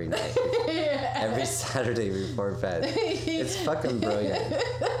story every night. Every Saturday before bed. It's fucking brilliant.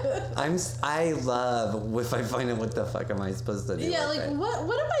 I love if I find out what the fuck am I supposed to do. Yeah, like what am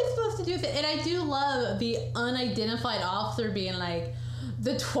I supposed to do with it? And I do love the unidentified officer being like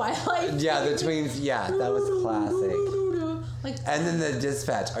the Twilight. Yeah, the twins. Yeah, that was classic. Like, and then the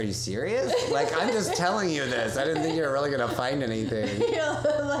dispatch. Are you serious? Like, I'm just telling you this. I didn't think you were really gonna find anything. Yeah,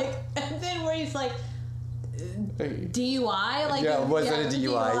 like, and then where he's like, DUI. Like, yeah, was it a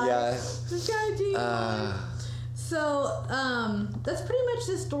DUI? Yeah. This guy DUI. So, that's pretty much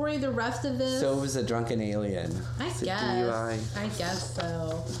the story. The rest of this. So it was a drunken alien. I guess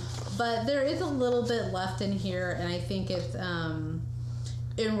so. But there is a little bit left in here, and I think it's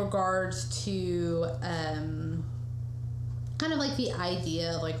in regards to kind of like the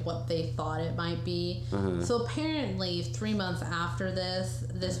idea of like what they thought it might be. So apparently 3 months after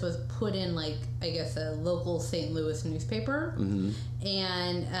this was put in like, I guess, a local St. Louis newspaper.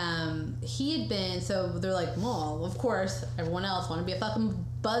 And he had been, so they're like, well, of course everyone else want to be a fucking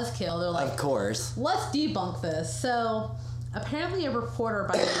buzzkill. They're like, of course, let's debunk this. So apparently a reporter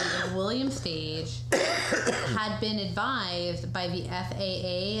by the name of William Stage had been advised by the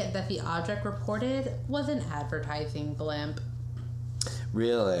FAA that the object reported was an advertising blimp.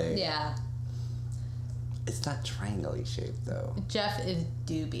 Really? Yeah. It's not triangle-y shaped, though. Jeff is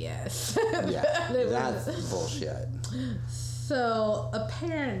dubious. Yeah, that's bullshit. So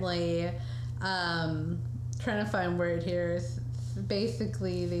apparently, trying to find where it here is,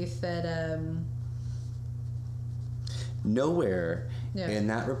 basically they said, nowhere in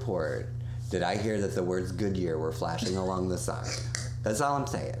that report did I hear that the words Goodyear were flashing along the sign. That's all I'm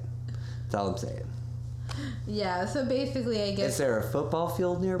saying. Yeah, so basically, I guess... Is there a football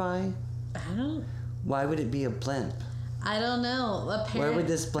field nearby? I don't... Why would it be a blimp? I don't know. Where would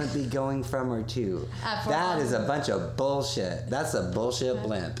this blimp be going from or to? That is a bunch of bullshit. That's a bullshit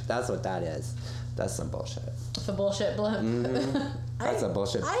blimp. That's what that is. That's some bullshit. It's a bullshit blimp. That's a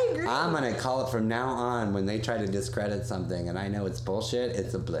bullshit. I agree. I'm going to call it from now on when they try to discredit something and I know it's bullshit,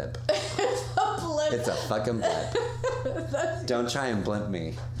 it's a blip. It's a blimp. It's a fucking blip. Don't try and blimp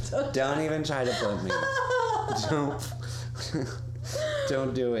me. Don't even try to blimp me.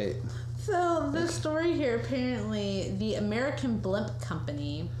 Don't do it. So the story here, apparently, the American Blimp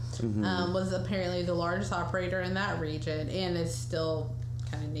Company was apparently the largest operator in that region, and is still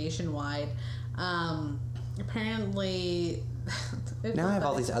kind of nationwide. Apparently... Now I have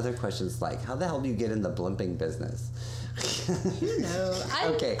all these other questions like, how the hell do you get in the blimping business? You know.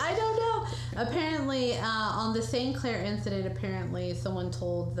 Okay. I don't know. Apparently, on the St. Clair incident, apparently someone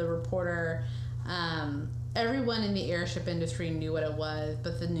told the reporter... everyone in the airship industry knew what it was,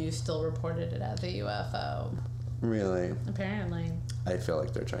 but the news still reported it as a UFO. Really? Apparently. I feel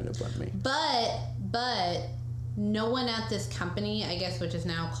like they're trying to blimp me. But no one at this company, I guess, which is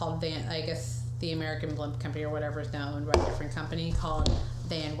now called the American Blimp Company or whatever is now owned by a different company called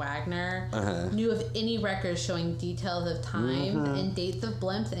Van Wagner, knew of any records showing details of times and dates of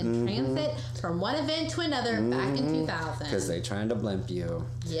blimps in transit from one event to another back in 2000. Because they're trying to blimp you.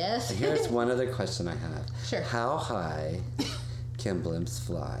 Yes. Here's one other question I have. Sure. How high can blimps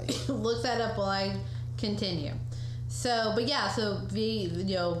fly? Look that up while I continue. So, but yeah, so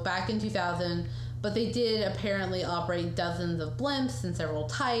back in 2000, But they did apparently operate dozens of blimps in several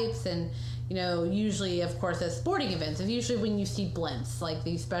types, and usually, of course, at sporting events. It's usually when you see blimps, like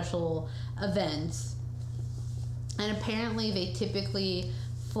these special events. And apparently they typically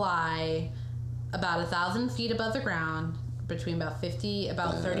fly about 1,000 feet above the ground, between about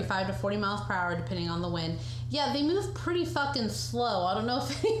 35 to 40 miles per hour, depending on the wind. Yeah, they move pretty fucking slow. I don't know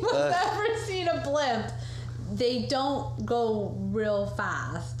if anyone's ever seen a blimp. They don't go real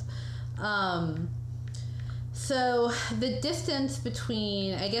fast. So the distance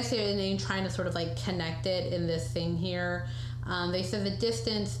between, I guess they're trying to sort of like connect it in this thing here. They said the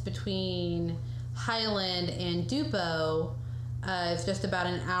distance between Highland and Dupo is just about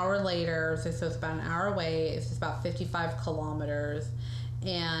an hour later. So it's about an hour away. It's just about 55 kilometers.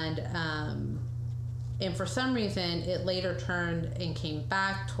 And for some reason, it later turned and came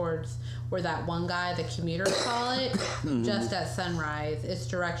back towards where that one guy, the commuter, saw it, just at sunrise. Its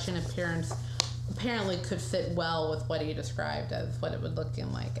direction apparently could fit well with what he described as what it would look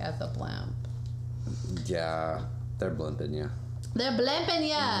like as a blimp. Yeah, they're blimping you. They're blimping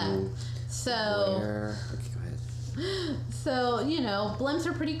you. So, okay, go ahead. So, blimps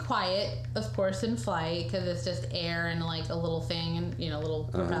are pretty quiet, of course, in flight, because it's just air and like a little thing and, a little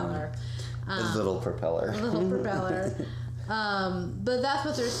propeller. A little propeller. But that's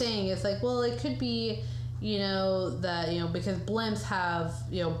what they're saying. It's like, well, it could be, because blimps have,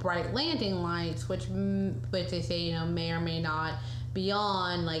 bright landing lights, which they say, may or may not be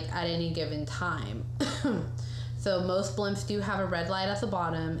on, like, at any given time. So most blimps do have a red light at the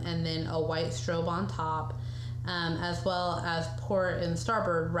bottom and then a white strobe on top, as well as port and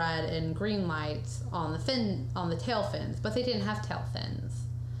starboard red and green lights on the tail fins. But they didn't have tail fins.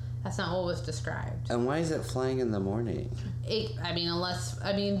 That's not what was described. And why is it flying in the morning? They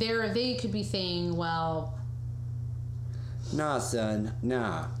could be saying, well, nah, son,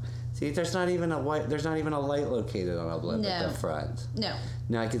 nah. See, there's not even a light located on a blimp at the front. No.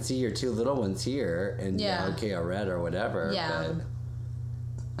 Now I can see your two little ones here, and a red or whatever. Yeah.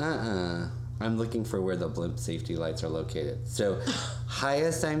 But I'm looking for where the blimp safety lights are located. So,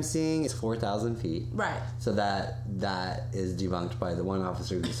 highest I'm seeing is 4,000 feet. Right. So that is debunked by the one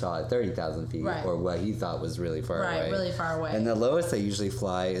officer who saw it 30,000 feet, right, or what he thought was really far away. Right, really far away. And the lowest they usually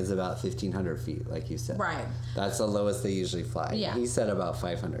fly is about 1,500 feet, like you said. Right. That's the lowest they usually fly. Yeah. He said about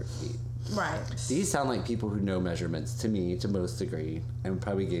 500 feet. Right. These sound like people who know measurements to me, to most degree, and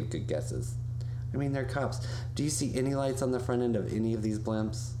probably gave good guesses. I mean, they're cops. Do you see any lights on the front end of any of these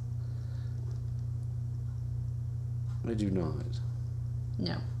blimps? I do not.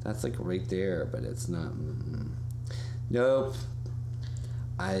 No. That's like right there, but it's not. Nope.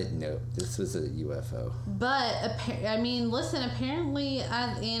 Nope. This was a UFO. But listen. Apparently,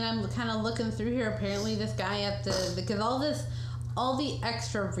 and I'm kind of looking through here. Apparently, this guy because all the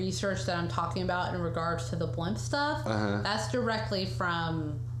extra research that I'm talking about in regards to the blimp stuff, that's directly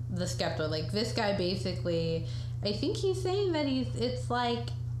from the Skepta. Like, this guy basically, I think he's saying that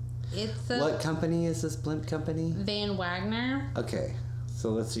what company is this blimp company? Van Wagner. Okay, so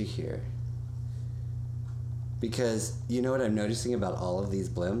let's see here. Because you know what I'm noticing about all of these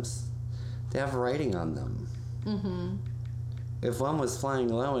blimps? They have writing on them. Mm-hmm. If one was flying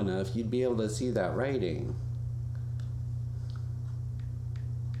low enough, you'd be able to see that writing.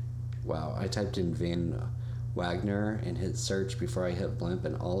 Wow, I typed in Van Wagner and hit search before I hit blimp,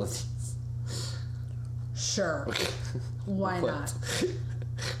 and all of these. Sure. Why not?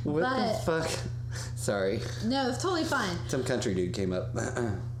 What the fuck? Sorry. No, it's totally fine. Some country dude came up.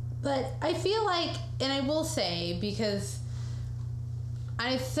 But I feel like, and I will say, because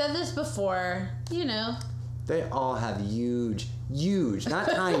I've said this before, They all have huge, not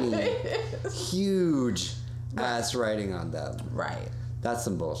tiny, huge ass writing on them. Right. That's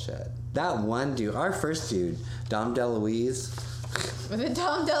some bullshit. That one dude, our first dude, Dom DeLuise. Was it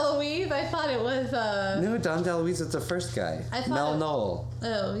Dom DeLuise? I thought it was, No, Dom DeLuise was the first guy. Mel Knoll.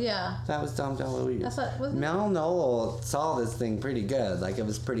 Oh, yeah. That was Dom DeLuise. That's what, wasn't Mel Knoll saw this thing pretty good. Like, it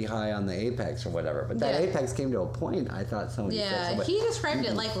was pretty high on the apex or whatever. But that apex came to a point, I thought somebody said. Yeah, he described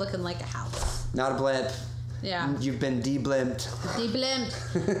it like looking like a house. Not a blimp. Yeah. You've been de-blimped.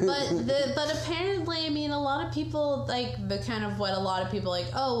 But apparently, a lot of people, like, the kind of what a lot of people, like,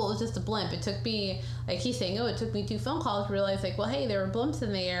 oh, well, it was just a blimp. It took me, like, he's saying, it took me 2 phone calls to realize, like, well, hey, there were blimps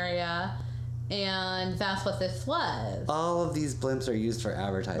in the area, and that's what this was. All of these blimps are used for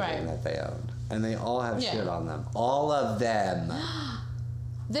advertising that they own. And they all have shit on them. All of them.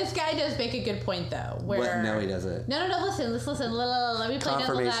 This guy does make a good point, though. Where No, he doesn't. No, listen. Let me play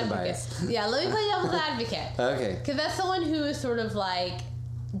devil's advocate. Bias. Yeah, let me play devil's advocate. Okay. Because that's someone who is sort of like,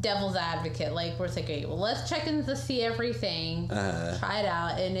 devil's advocate. Like, we're like, okay, well, let's check in to see everything, try it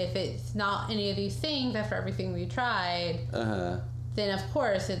out, and if it's not any of these things after everything we tried, then of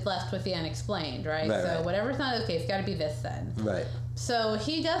course it's left with the unexplained, right? So whatever's not okay, it's got to be this then. Right. So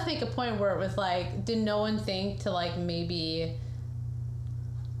he does make a point where it was like, did no one think to like maybe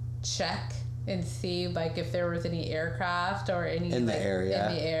check and see like if there was any aircraft or any in the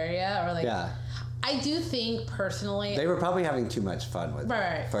area or like I do think personally they were probably having too much fun with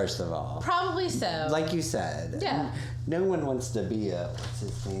it, first of all. Probably so. Like you said. Yeah. No one wants to be a what's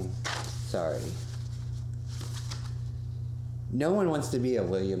his name? Sorry. No one wants to be a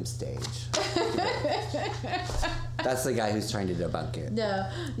William Stage. That's the guy who's trying to debunk it. No.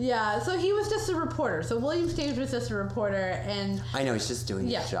 Yeah. So he was just a reporter. So William Stage was just a reporter, and I know he's just doing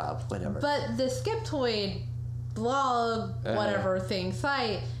his job. Whatever. But the Skeptoid blog, whatever thing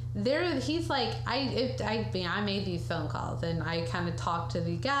site, he's like, I made these phone calls and I kind of talked to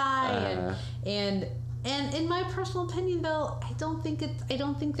the guy and in my personal opinion though, I don't think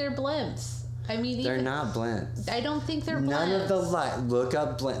they're blimps. I mean, they're not blimps. I don't think they're blimps. None of the look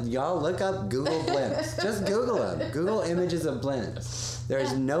up blimps. Y'all look up Google blimps. Just Google them. Google images of blimps.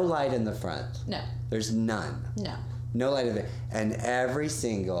 There's no light in the front. No. There's none. No. No light in it. And every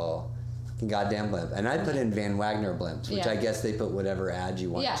single goddamn blimp. And I put in Van Wagner blimps, which I guess they put whatever ad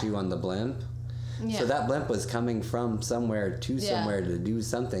you want to on the blimp. Yeah. So that blimp was coming from somewhere to somewhere to do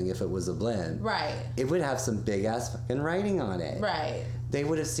something if it was a blimp. Right. It would have some big ass fucking writing on it. Right. They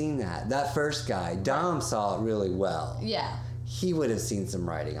would have seen that. That first guy, Dom, saw it really well. Yeah. He would have seen some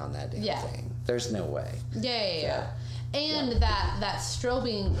writing on that damn thing. There's no way. Yeah. And that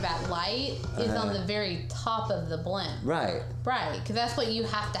strobing, that light is on the very top of the blimp. Right. Right, because that's what you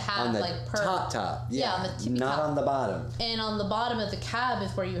have to have on the like top. Yeah, on the tippy not top. On the bottom. And on the bottom of the cab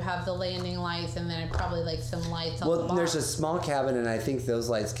is where you have the landing lights, and then probably like some lights on the bottom. Well, there's a small cabin, and I think those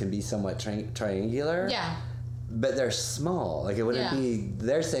lights can be somewhat triangular. Yeah. But they're small. Like, it wouldn't be...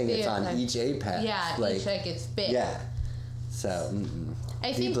 They're saying it's on each apex. Yeah, like, each like it's big. Yeah. So,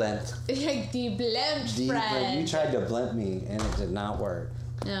 I think... De-blimped. De-blimped, friend. You tried to blimp me, and it did not work.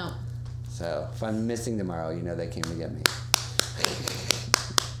 No. So, if I'm missing tomorrow, you know they came to get me.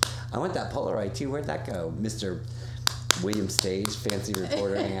 I want that Polaroid, too. Where'd that go? Mr. William Stage, fancy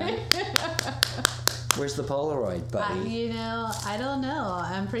reporter man. Where's the Polaroid, buddy? I don't know.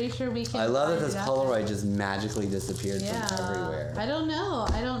 I'm pretty sure we can. I love that this Polaroid just magically disappeared from everywhere. I don't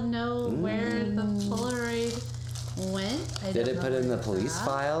know where the Polaroid went. Did it put in the police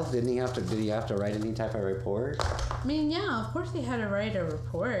file? Did he have to write any type of report? I mean, yeah, of course he had to write a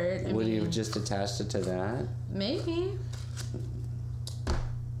report. Would he have just attached it to that? Maybe.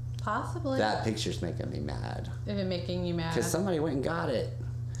 Possibly. That picture's making me mad. Is it making you mad? Because somebody went and got it.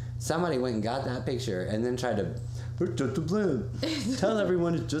 Somebody went and got that picture and then tried to... It's just a blimp. Tell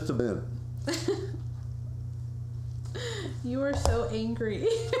everyone it's just a blimp. You are so angry.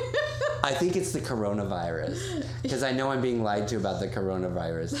 I think it's the coronavirus. Because I know I'm being lied to about the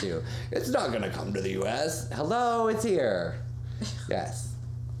coronavirus, too. It's not going to come to the U.S. Hello, it's here. Yes.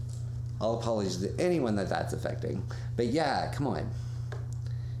 All apologies to anyone that's affecting. But yeah, come on.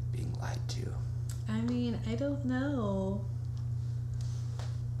 Being lied to. I mean, I don't know.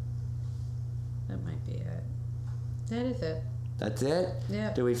 That might be it. That is it. That's it?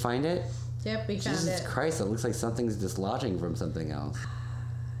 Yep. Did we find it? Yep, we found it. Jesus Christ, it looks like something's dislodging from something else.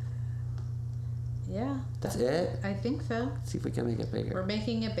 Yeah. That's it? I think so. Let's see if we can make it bigger. We're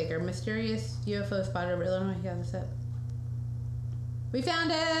making it bigger. Mysterious UFO spotted over Illinois. Yeah, that's it. We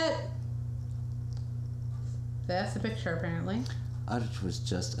found it! That's the picture, apparently. It was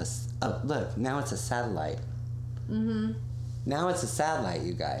just a... Oh, look. Now it's a satellite. Mm-hmm. Now it's a satellite,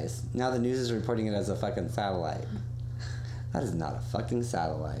 you guys. Now the news is reporting it as a fucking satellite. That is not a fucking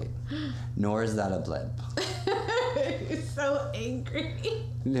satellite. Nor is that a blimp. You're so angry.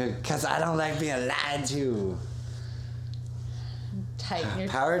 Because I don't like being lied to. Tighten your...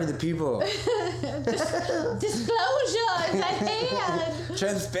 Power to the people. Disclosure is at hand.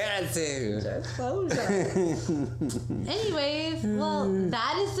 Transparency. Disclosure. Anyways, well,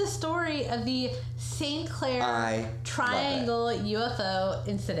 that is the story of the St. Clair Triangle UFO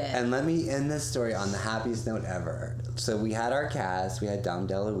incident. And let me end this story on the happiest note ever. So we had our cast. We had Dom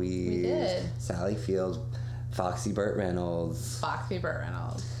DeLuise. We did. Sally Field. Foxy Burt Reynolds.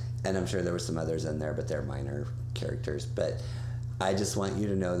 And I'm sure there were some others in there, but they're minor characters. But I just want you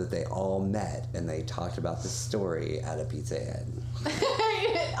to know that they all met and they talked about this story at a Pizza Inn.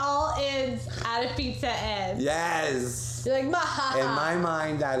 It all ends at a Pizza Inn. Yes. You're like, Maha. In my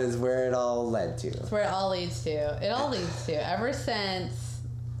mind, that is where it all led to. That's where it all leads to. It all leads to. Ever since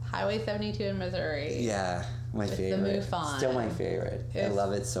Highway 72 in Missouri. Yeah. My favorite. The MUFON. Still my favorite. I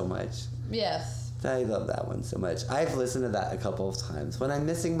love it so much. Yes. I love that one so much. I've listened to that a couple of times. When I'm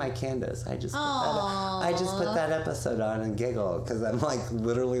missing my Candace, I just put that episode on and giggle because I'm like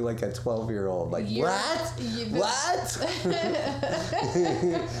literally like a 12-year-old. Like, what?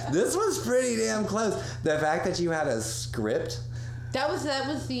 This was pretty damn close. The fact that you had a script. That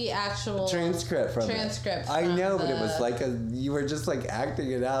was the actual transcript from transcript. I know, but it was like you were just like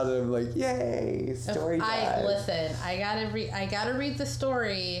acting it out, and I'm like, yay, story time. Listen, I gotta read the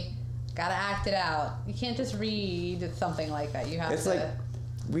story. Gotta act it out. You can't just read something like that. You have It's like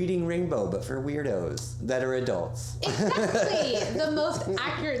reading Rainbow, but for weirdos that are adults. Exactly. The most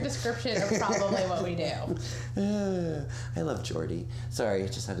accurate description of probably what we do. I love Jordy. Sorry,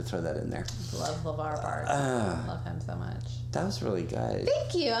 just had to throw that in there. Love LeVar Bart. Love him so much. That was really good.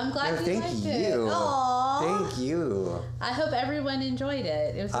 Thank you. I'm glad you liked it. Thank you. Aww. Thank you. I hope everyone enjoyed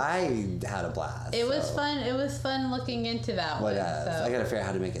it. I had a blast. It was fun. It was fun looking into that one. So. I gotta figure out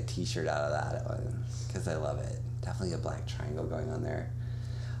how to make a t-shirt out of that one because I love it. Definitely a black triangle going on there.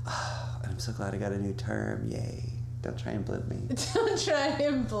 Oh, I'm so glad I got a new term. Yay. Don't try and blip me. Don't try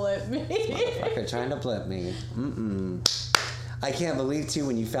and blip me. Motherfucker trying to blip me. I can't believe, too,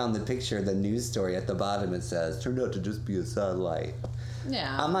 when you found the picture, the news story at the bottom, it says, turned out to just be a satellite.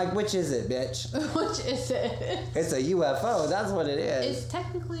 Yeah. I'm like, which is it, bitch? Which is it? It's a UFO. That's what it is. It's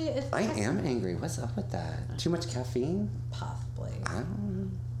technically... I am angry. What's up with that? Too much caffeine? Possibly. I don't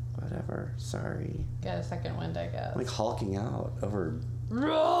know. Whatever. Sorry. Got a second wind, I guess. I'm like hulking out over...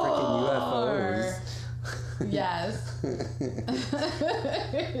 Roar! Freaking UFOs. Yes.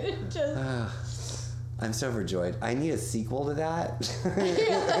 I'm so overjoyed. I need a sequel to that.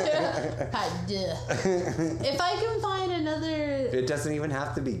 If I can find another... It doesn't even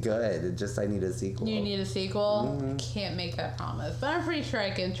have to be good. I need a sequel. You need a sequel? Mm-hmm. Can't make that promise. But I'm pretty sure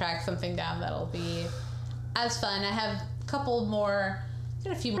I can track something down that'll be as fun. I have a couple more...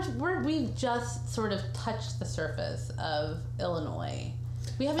 A few more. We've just sort of touched the surface of Illinois.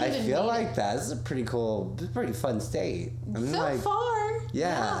 We haven't even. I feel like this is a pretty cool, pretty fun state. So far.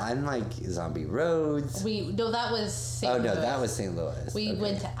 Yeah, I'm like Zombie Roads. That was St. Louis. That was St. Louis. We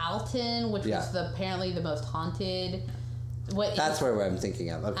went to Alton, which was apparently the most haunted. That's where I'm thinking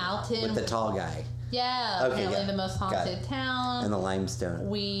of. Okay. Alton with the tall guy. Yeah, apparently the most haunted town. And the limestone.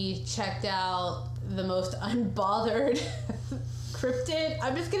 We checked out the most unbothered cryptid.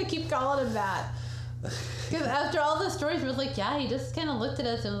 I'm just gonna keep calling him that. Because after all the stories, we was like, yeah, he just kind of looked at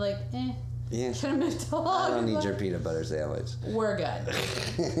us and was like, yeah. Should have moved along. I don't need your peanut butter sandwich. We're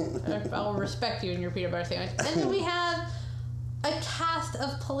good. I'll respect you and your peanut butter sandwich. And then we have a cast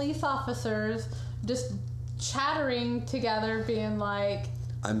of police officers just chattering together, being like,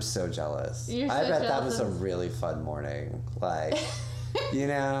 I'm so jealous. I bet that was a really fun morning. Like, you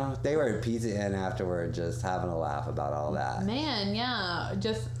know, they were at Pizza Inn afterward just having a laugh about all that. Man, yeah.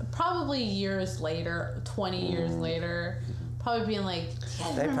 Just probably years later, 20 years later, probably being like,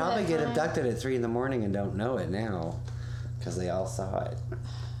 yeah, they probably get abducted at 3 a.m. and don't know it now because they all saw it.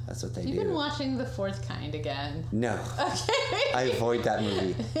 That's what they do. You've been watching The Fourth Kind again. No. Okay. I avoid that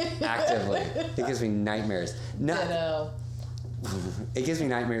movie actively. It gives me nightmares. Ditto. It gives me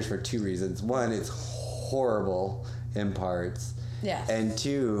nightmares for 2 reasons. One, it's horrible in parts. Yes. And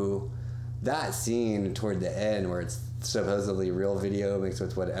 2, that scene toward the end where it's supposedly real video mixed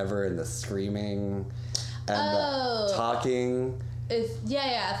with whatever and the screaming and the talking. It's,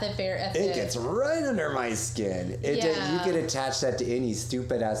 at the fair. It gets right under my skin. You could attach that to any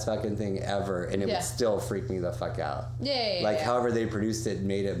stupid ass fucking thing ever, and it would still freak me the fuck out. However they produced it,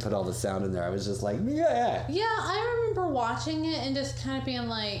 made it, and put all the sound in there. I was just like, yeah. Yeah, I remember watching it and just kind of being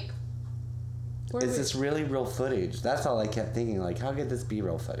like, is this really real footage? That's all I kept thinking. Like, how could this be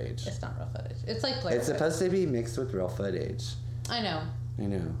real footage? It's not real footage. It's like Blair Witch. It's supposed to be mixed with real footage. I know.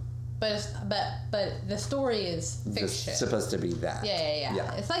 But the story is fiction. It's supposed to be that.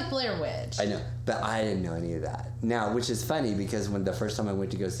 Yeah. It's like Blair Witch. I know, but I didn't know any of that. Now, which is funny because when the first time I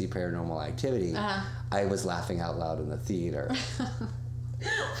went to go see Paranormal Activity, I was laughing out loud in the theater.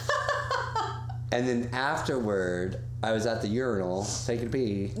 And then afterward, I was at the urinal taking a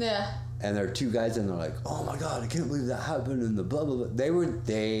pee. Yeah. And there are 2 guys and they're like, "Oh my god, I can't believe that happened," and the blah blah blah.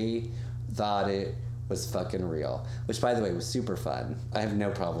 They thought it was fucking real, which by the way was super fun. I have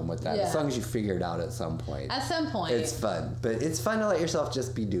no problem with that as long as you figure it out at some point. At some point, it's fun, but it's fun to let yourself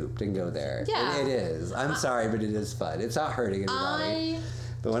just be duped and go there. Yeah, it is. I'm sorry, but it is fun. It's not hurting anybody.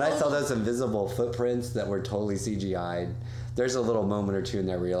 But when I saw those invisible footprints that were totally CGI'd, there's a little moment or two in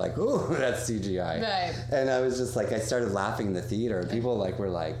there where you're like, "Ooh, that's CGI." Right. And I was just like, I started laughing in the theater, and people like were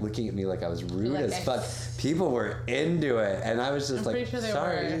like looking at me like I was rude as fuck. People were into it, and I was just like, sure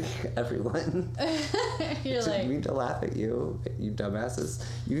 "Sorry, everyone." You're like, didn't mean to laugh at you, you dumbasses.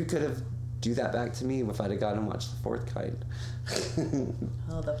 You could have do that back to me if I'd have gone and watched The Fourth Kind.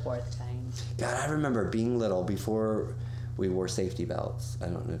 Oh, The Fourth Kind. God, I remember being little before we wore safety belts. I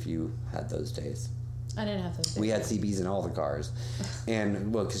don't know if you had those days. I didn't have those days. We had CBs in all the cars.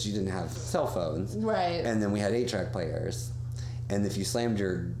 And, well, because you didn't have cell phones. Right. And then we had 8-track players. And if you slammed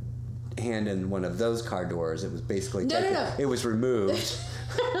your hand in one of those car doors, it was basically No. It was removed.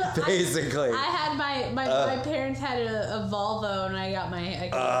 Basically. I had my parents had a Volvo, and I got my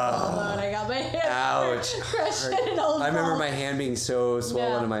Volvo, and I got my hand crushed in an old I remember Volvo. my hand being so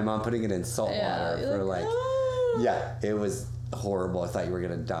swollen, and my mom putting it in salt water for like yeah, it was horrible. I thought you were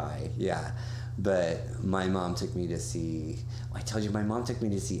gonna die. Yeah, but my mom took me to see. I told you, my mom took me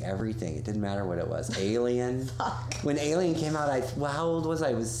to see everything. It didn't matter what it was. Alien. When Alien came out, how old was I?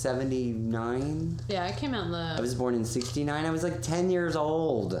 I was 79. Yeah, I came out in the. I was born in 69. I was like 10 years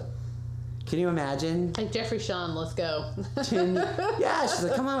old. Can you imagine? Like Jeffrey Sean, let's go. Yeah, she's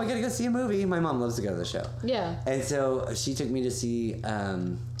like, come on, we gotta go see a movie. My mom loves to go to the show. Yeah. And so she took me to see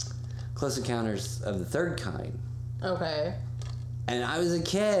Close Encounters of the Third Kind. Okay. And I was a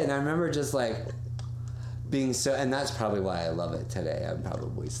kid, and I remember just like being so, and that's probably why I love it today. I'm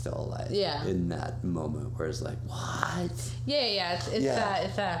probably still like in that moment where it's like, what? Yeah. It's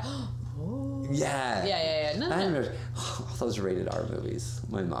that. Oh. Yeah. No. I remember all those rated R movies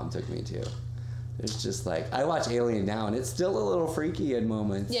my mom took me to. It's just like, I watch Alien now, and it's still a little freaky in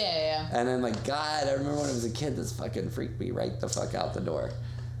moments. Yeah. And I'm like, God, I remember when I was a kid, this fucking freaked me right the fuck out the door.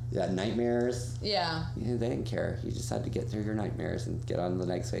 Yeah, nightmares. Yeah. Yeah, they didn't care. You just had to get through your nightmares and get on to the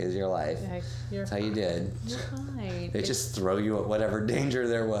next phase of your life. Yeah, that's how you did. You're fine. They just throw you at whatever danger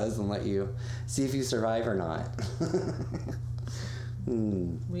there was and let you see if you survive or not.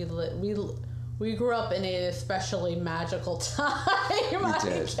 We grew up in an especially magical time. You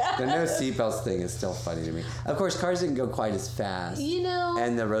did. The no seatbelts thing is still funny to me. Of course, cars didn't go quite as fast. You know.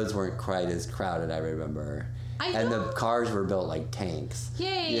 And the roads weren't quite as crowded, I remember. And the cars were built like tanks.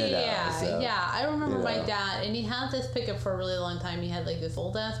 Yeah. I remember my dad, and he had this pickup for a really long time. He had like this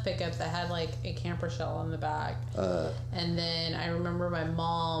old ass pickup that had like a camper shell on the back. And then I remember my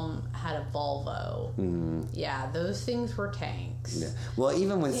mom had a Volvo. Mm-hmm. Yeah, those things were tanks. Yeah. Well,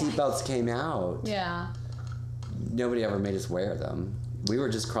 even when seatbelts came out, nobody ever made us wear them. We were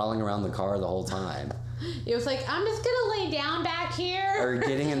just crawling around the car the whole time. It was like, I'm just gonna lay down back here. Or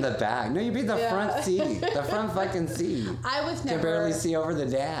getting in the back. No, you be the front seat. The front fucking seat. I was never. You can barely see over the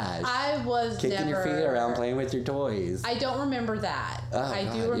dash. I was kicking your feet around, playing with your toys. I don't remember that. I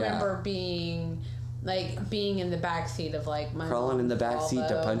do remember being in the back seat of like my crawling in the back seat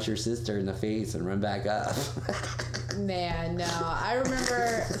to punch your sister in the face and run back up. Man, no. I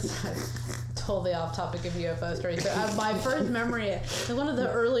remember. Totally off topic of UFO stories. So my first memory, one of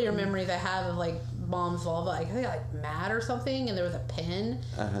the earlier memories I have of like mom's Volvo, I think I got mad or something, and there was a pen,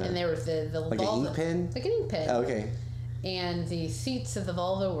 and there was the like Volvo, an ink pen, like an ink pen. Oh, okay. And the seats of the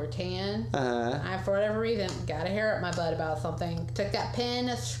Volvo were tan. I, for whatever reason, got a hair up my butt about something. Took that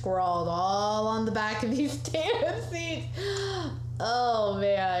pen, scrawled all on the back of these tan seats. Oh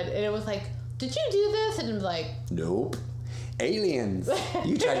man! And it was like, did you do this? And it was like, nope. Aliens.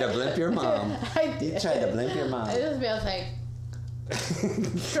 You tried to blimp your mom. You tried to blimp your mom. I was like,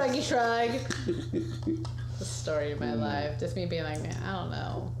 shruggy shrug. The story of my life. Just me being like, man, I don't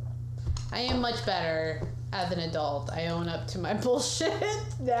know. I am much better as an adult. I own up to my bullshit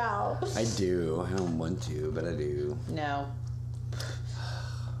now. I do. I don't want to, but I do. No.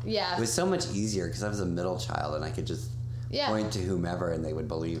 Yeah. It was so much easier because I was a middle child and I could just point to whomever and they would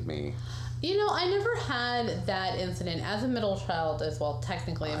believe me. You know, I never had that incident as a middle child as well,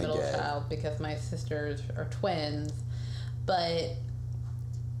 technically a middle child because my sisters are twins. But,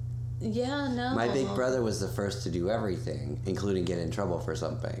 yeah, no. My big brother was the first to do everything, including get in trouble for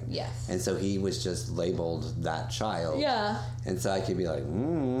something. Yes. And so he was just labeled that child. Yeah. And so I could be like,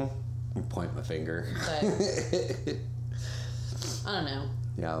 and point my finger. But, I don't know.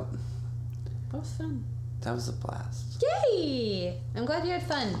 Yeah. That was fun. That was a blast. Yay! I'm glad you had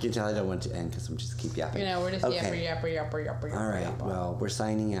fun. You can tell I don't want to end because I'm just keep yapping. You know, we're just yapper. All right, well, we're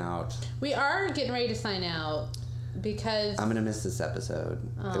signing out. We are getting ready to sign out because... I'm going to miss this episode.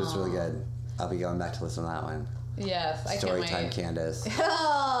 It was really good. I'll be going back to listen to that one. Yes, I can't wait. Storytime Candace.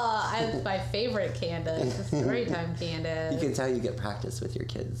 Oh, that's my favorite Candace. Storytime Candace. You can tell you get practice with your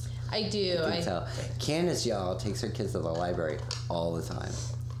kids. I do. You can tell. Candace, y'all, takes her kids to the library all the time.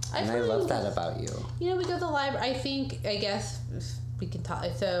 And I love that about you. You know, we go to the library. I guess we can talk.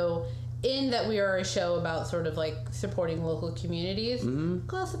 So, in that we are a show about sort of like supporting local communities,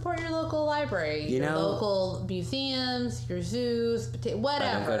 go support your local library, your local museums, your zoos, whatever.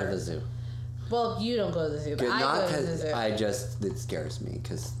 I don't go to the zoo. Well, you don't go to the zoo, but I go to the zoo. It scares me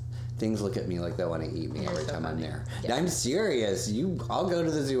because things look at me like they want to eat me every time I'm there. Yeah. I'm serious. I'll go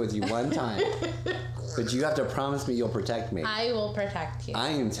to the zoo with you one time. But you have to promise me you'll protect me. I will protect you. I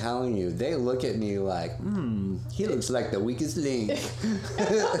am telling you, they look at me like, he looks like the weakest link.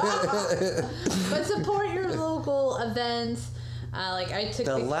 But support your local events. Like I took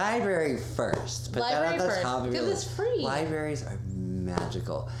the library first. Put that at the top of your list. Because it's free. Libraries are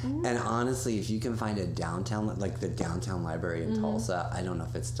magical. And honestly, if you can find a downtown, like the downtown library in Tulsa, I don't know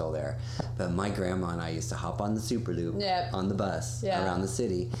if it's still there, but my grandma and I used to hop on the Superloop on the bus around the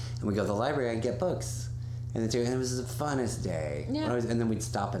city, and we go to the library and get books. And it was the funnest day. Yeah. And then we'd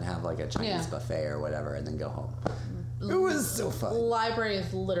stop and have like a Chinese buffet or whatever and then go home. It was so fun. Library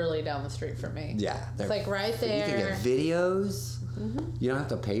is literally down the street from me. Yeah. It's like right there. You can get videos. You don't have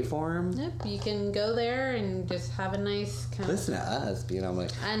to pay for them. Yep, you can go there and just have a nice kind Listen to us being on like.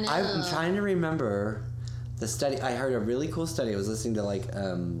 I know. I'm trying to remember the study. I heard a really cool study. I was listening to like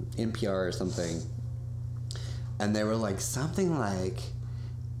NPR or something, and they were like something like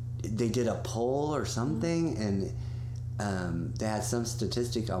they did a poll or something, and they had some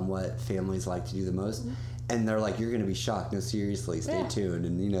statistic on what families like to do the most. And they're like, you're going to be shocked. No, seriously, stay tuned.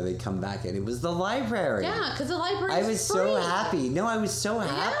 And, they come back, and it was the library. Yeah, because the library I was so happy. No, I was so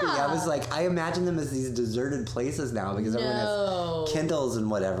happy. I was like, I imagine them as these deserted places now because everyone has Kindles and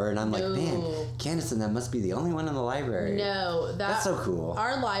whatever. And I'm like, man, Candace and them must be the only one in the library. No. That's so cool.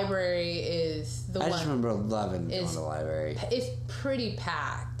 Our library is the one. I just remember loving going to the library. It's pretty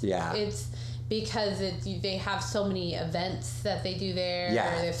packed. Yeah. It's because they have so many events that they do there.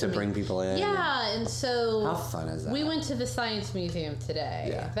 Yeah, to bring people in. Yeah, and so... How fun is that? We went to the Science Museum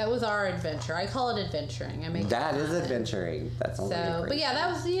today. Yeah. That was our adventure. I call it adventuring. That is adventuring. That's all great. But yeah,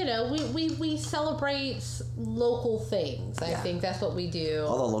 that was, we celebrate local things. I think that's what we do.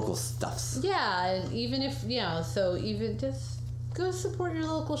 All the local stuffs. Yeah, and even if, so even just go support your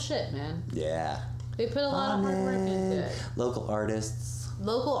local shit, man. Yeah. They put a lot of hard work into it. Local artists.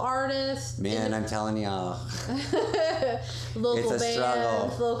 Man, I'm telling y'all. Local it's a struggle.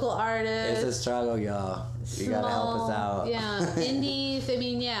 bands, local artists. It's a struggle, y'all. You gotta help us out. Yeah, indies.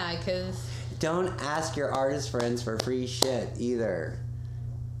 Because... Don't ask your artist friends for free shit, either.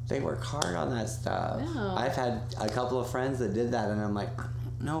 They work hard on that stuff. No. I've had a couple of friends that did that, and I'm like, I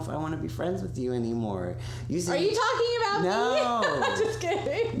don't know if I want to be friends with you anymore. Are you talking about me? No. Just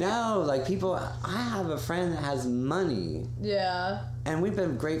kidding. No, like people... I have a friend that has money. Yeah. And we've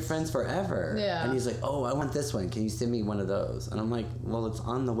been great friends forever. Yeah. And he's like, oh, I want this one. Can you send me one of those? And I'm like, well, it's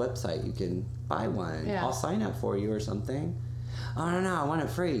on the website. You can buy one. Yeah. I'll sign up for you or something. Oh, no, I want it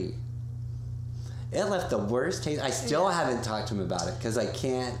free. It left the worst taste. I still haven't talked to him about it because I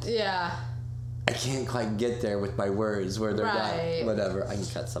can't. Yeah. I can't quite get there with my words where they're not. Whatever. I can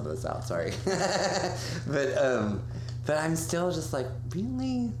cut some of this out. Sorry. But I'm still just like,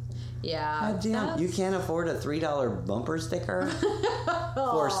 really? Yeah. God damn, you can't afford a $3 bumper sticker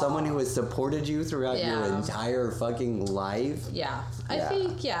for someone who has supported you throughout your entire fucking life? Yeah.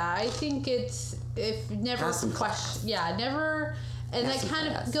 I think it's, if never question. Yeah, never. And that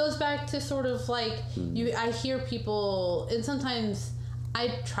kind of goes back to sort of like, I hear people, and sometimes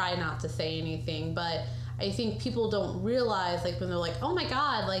I try not to say anything, but I think people don't realize, like, when they're like, oh my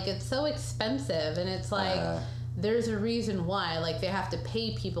God, like, it's so expensive. And it's like, there's a reason why. Like, they have to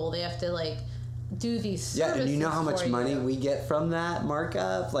pay people. They have to, like, do these services. Yeah, and you know how much money we get from that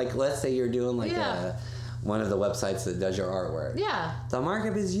markup? Like, let's say you're doing, like, one of the websites that does your artwork. Yeah. The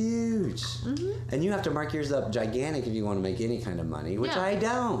markup is huge. And you have to mark yours up gigantic if you want to make any kind of money, which I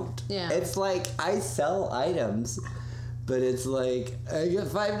don't. Yeah. It's like, I sell items, but it's like, I get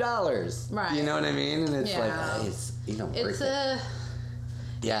 $5. Right. You know what I mean? And it's like, you don't break it.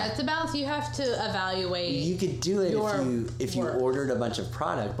 Yeah, it's a balance. You have to evaluate. You could do it if you ordered a bunch of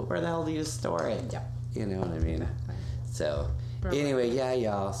product, but where the hell do you store it? Yeah. You know what I mean? So, anyway,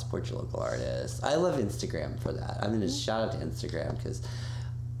 y'all support your local artists. I love Instagram for that. I'm going to shout out to Instagram because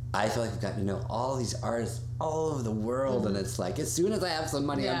I feel like I've gotten to know all these artists all over the world, and it's like, as soon as I have some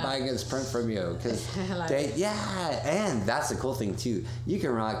money, I'm buying this print from you. Because and that's the cool thing, too. You can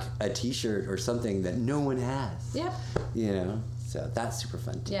rock a t-shirt or something that no one has. Yep. You know? So that's super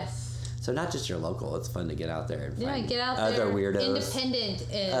fun too. Yes. So not just your local. It's fun to get out there and find get out other there, weirdos, independent,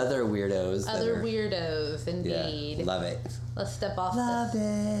 other weirdos, weirdos. Indeed, yeah, love it. Let's step off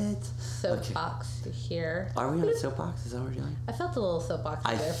the soapbox here. Are we on a soapbox? Is that what we're doing? I felt a little soapbox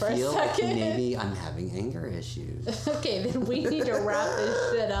there for a second. I feel like maybe I'm having anger issues. Okay, then we need to wrap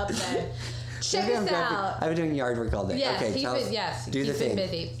this shit up then. Check us out. I've been doing yard work all day. Yes, okay, do the thing.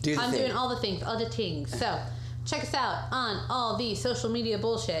 Busy. I'm doing all the things. So, check us out on all the social media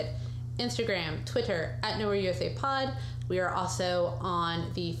bullshit. Instagram, Twitter, @NowhereUSAPod. We are also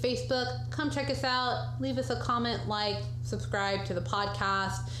on the Facebook. Come check us out. Leave us a comment, subscribe to the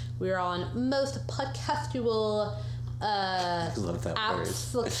podcast. We are on most podcastual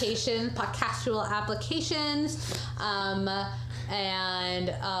podcastual applications.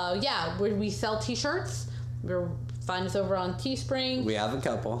 We sell t-shirts. Find us over on Teespring. We have a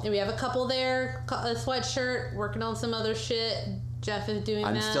couple. And we have a couple there. A sweatshirt. Working on some other shit. Jeff is doing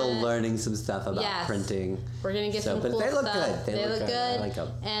that. I'm still learning some stuff about printing. We're going to get some cool stuff. But they look good. They look good. I like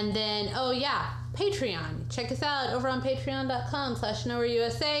them. And then, Patreon. Check us out over on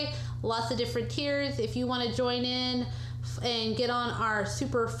patreon.com/NowhereUSA. Lots of different tiers. If you want to join in and get on our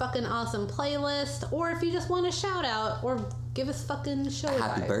super fucking awesome playlist, or if you just want a shout out or give us fucking show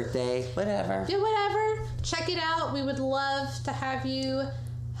happy birthday, whatever. Do whatever. Check it out. We would love to have you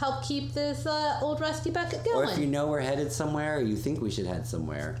help keep this old rusty bucket going. Or if you know we're headed somewhere, or you think we should head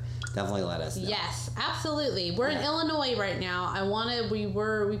somewhere, definitely let us know. Yes, absolutely. We're in Illinois right now. We've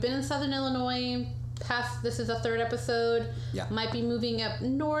been in Southern Illinois. This is the 3rd episode. Yeah. Might be moving up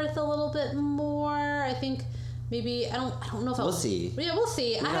north a little bit more. I think maybe I don't know if we'll see. Yeah, we'll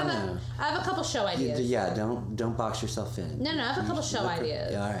see. I have a couple show ideas. Don't box yourself in. No, I have a couple show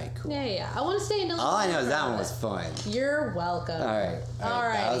ideas. All right, cool. Yeah. I want to stay in Illinois. All I know is that one was fun. You're welcome. All right.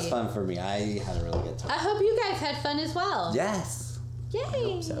 That was fun for me. I had a really good time. I hope you guys had fun as well. Yes. Yay. I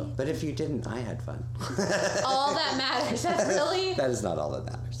hope so. But if you didn't, I had fun. All that matters. That's really... That is not all that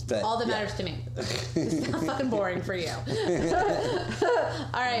matters. But all that matters to me. It's not fucking boring for you. All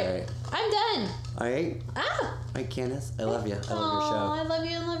right. I'm done. All right. All right, Candace. I love you. I love your show. I love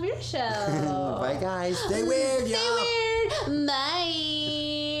you and love your show. Bye, guys. Stay weird, y'all. Stay weird. Bye.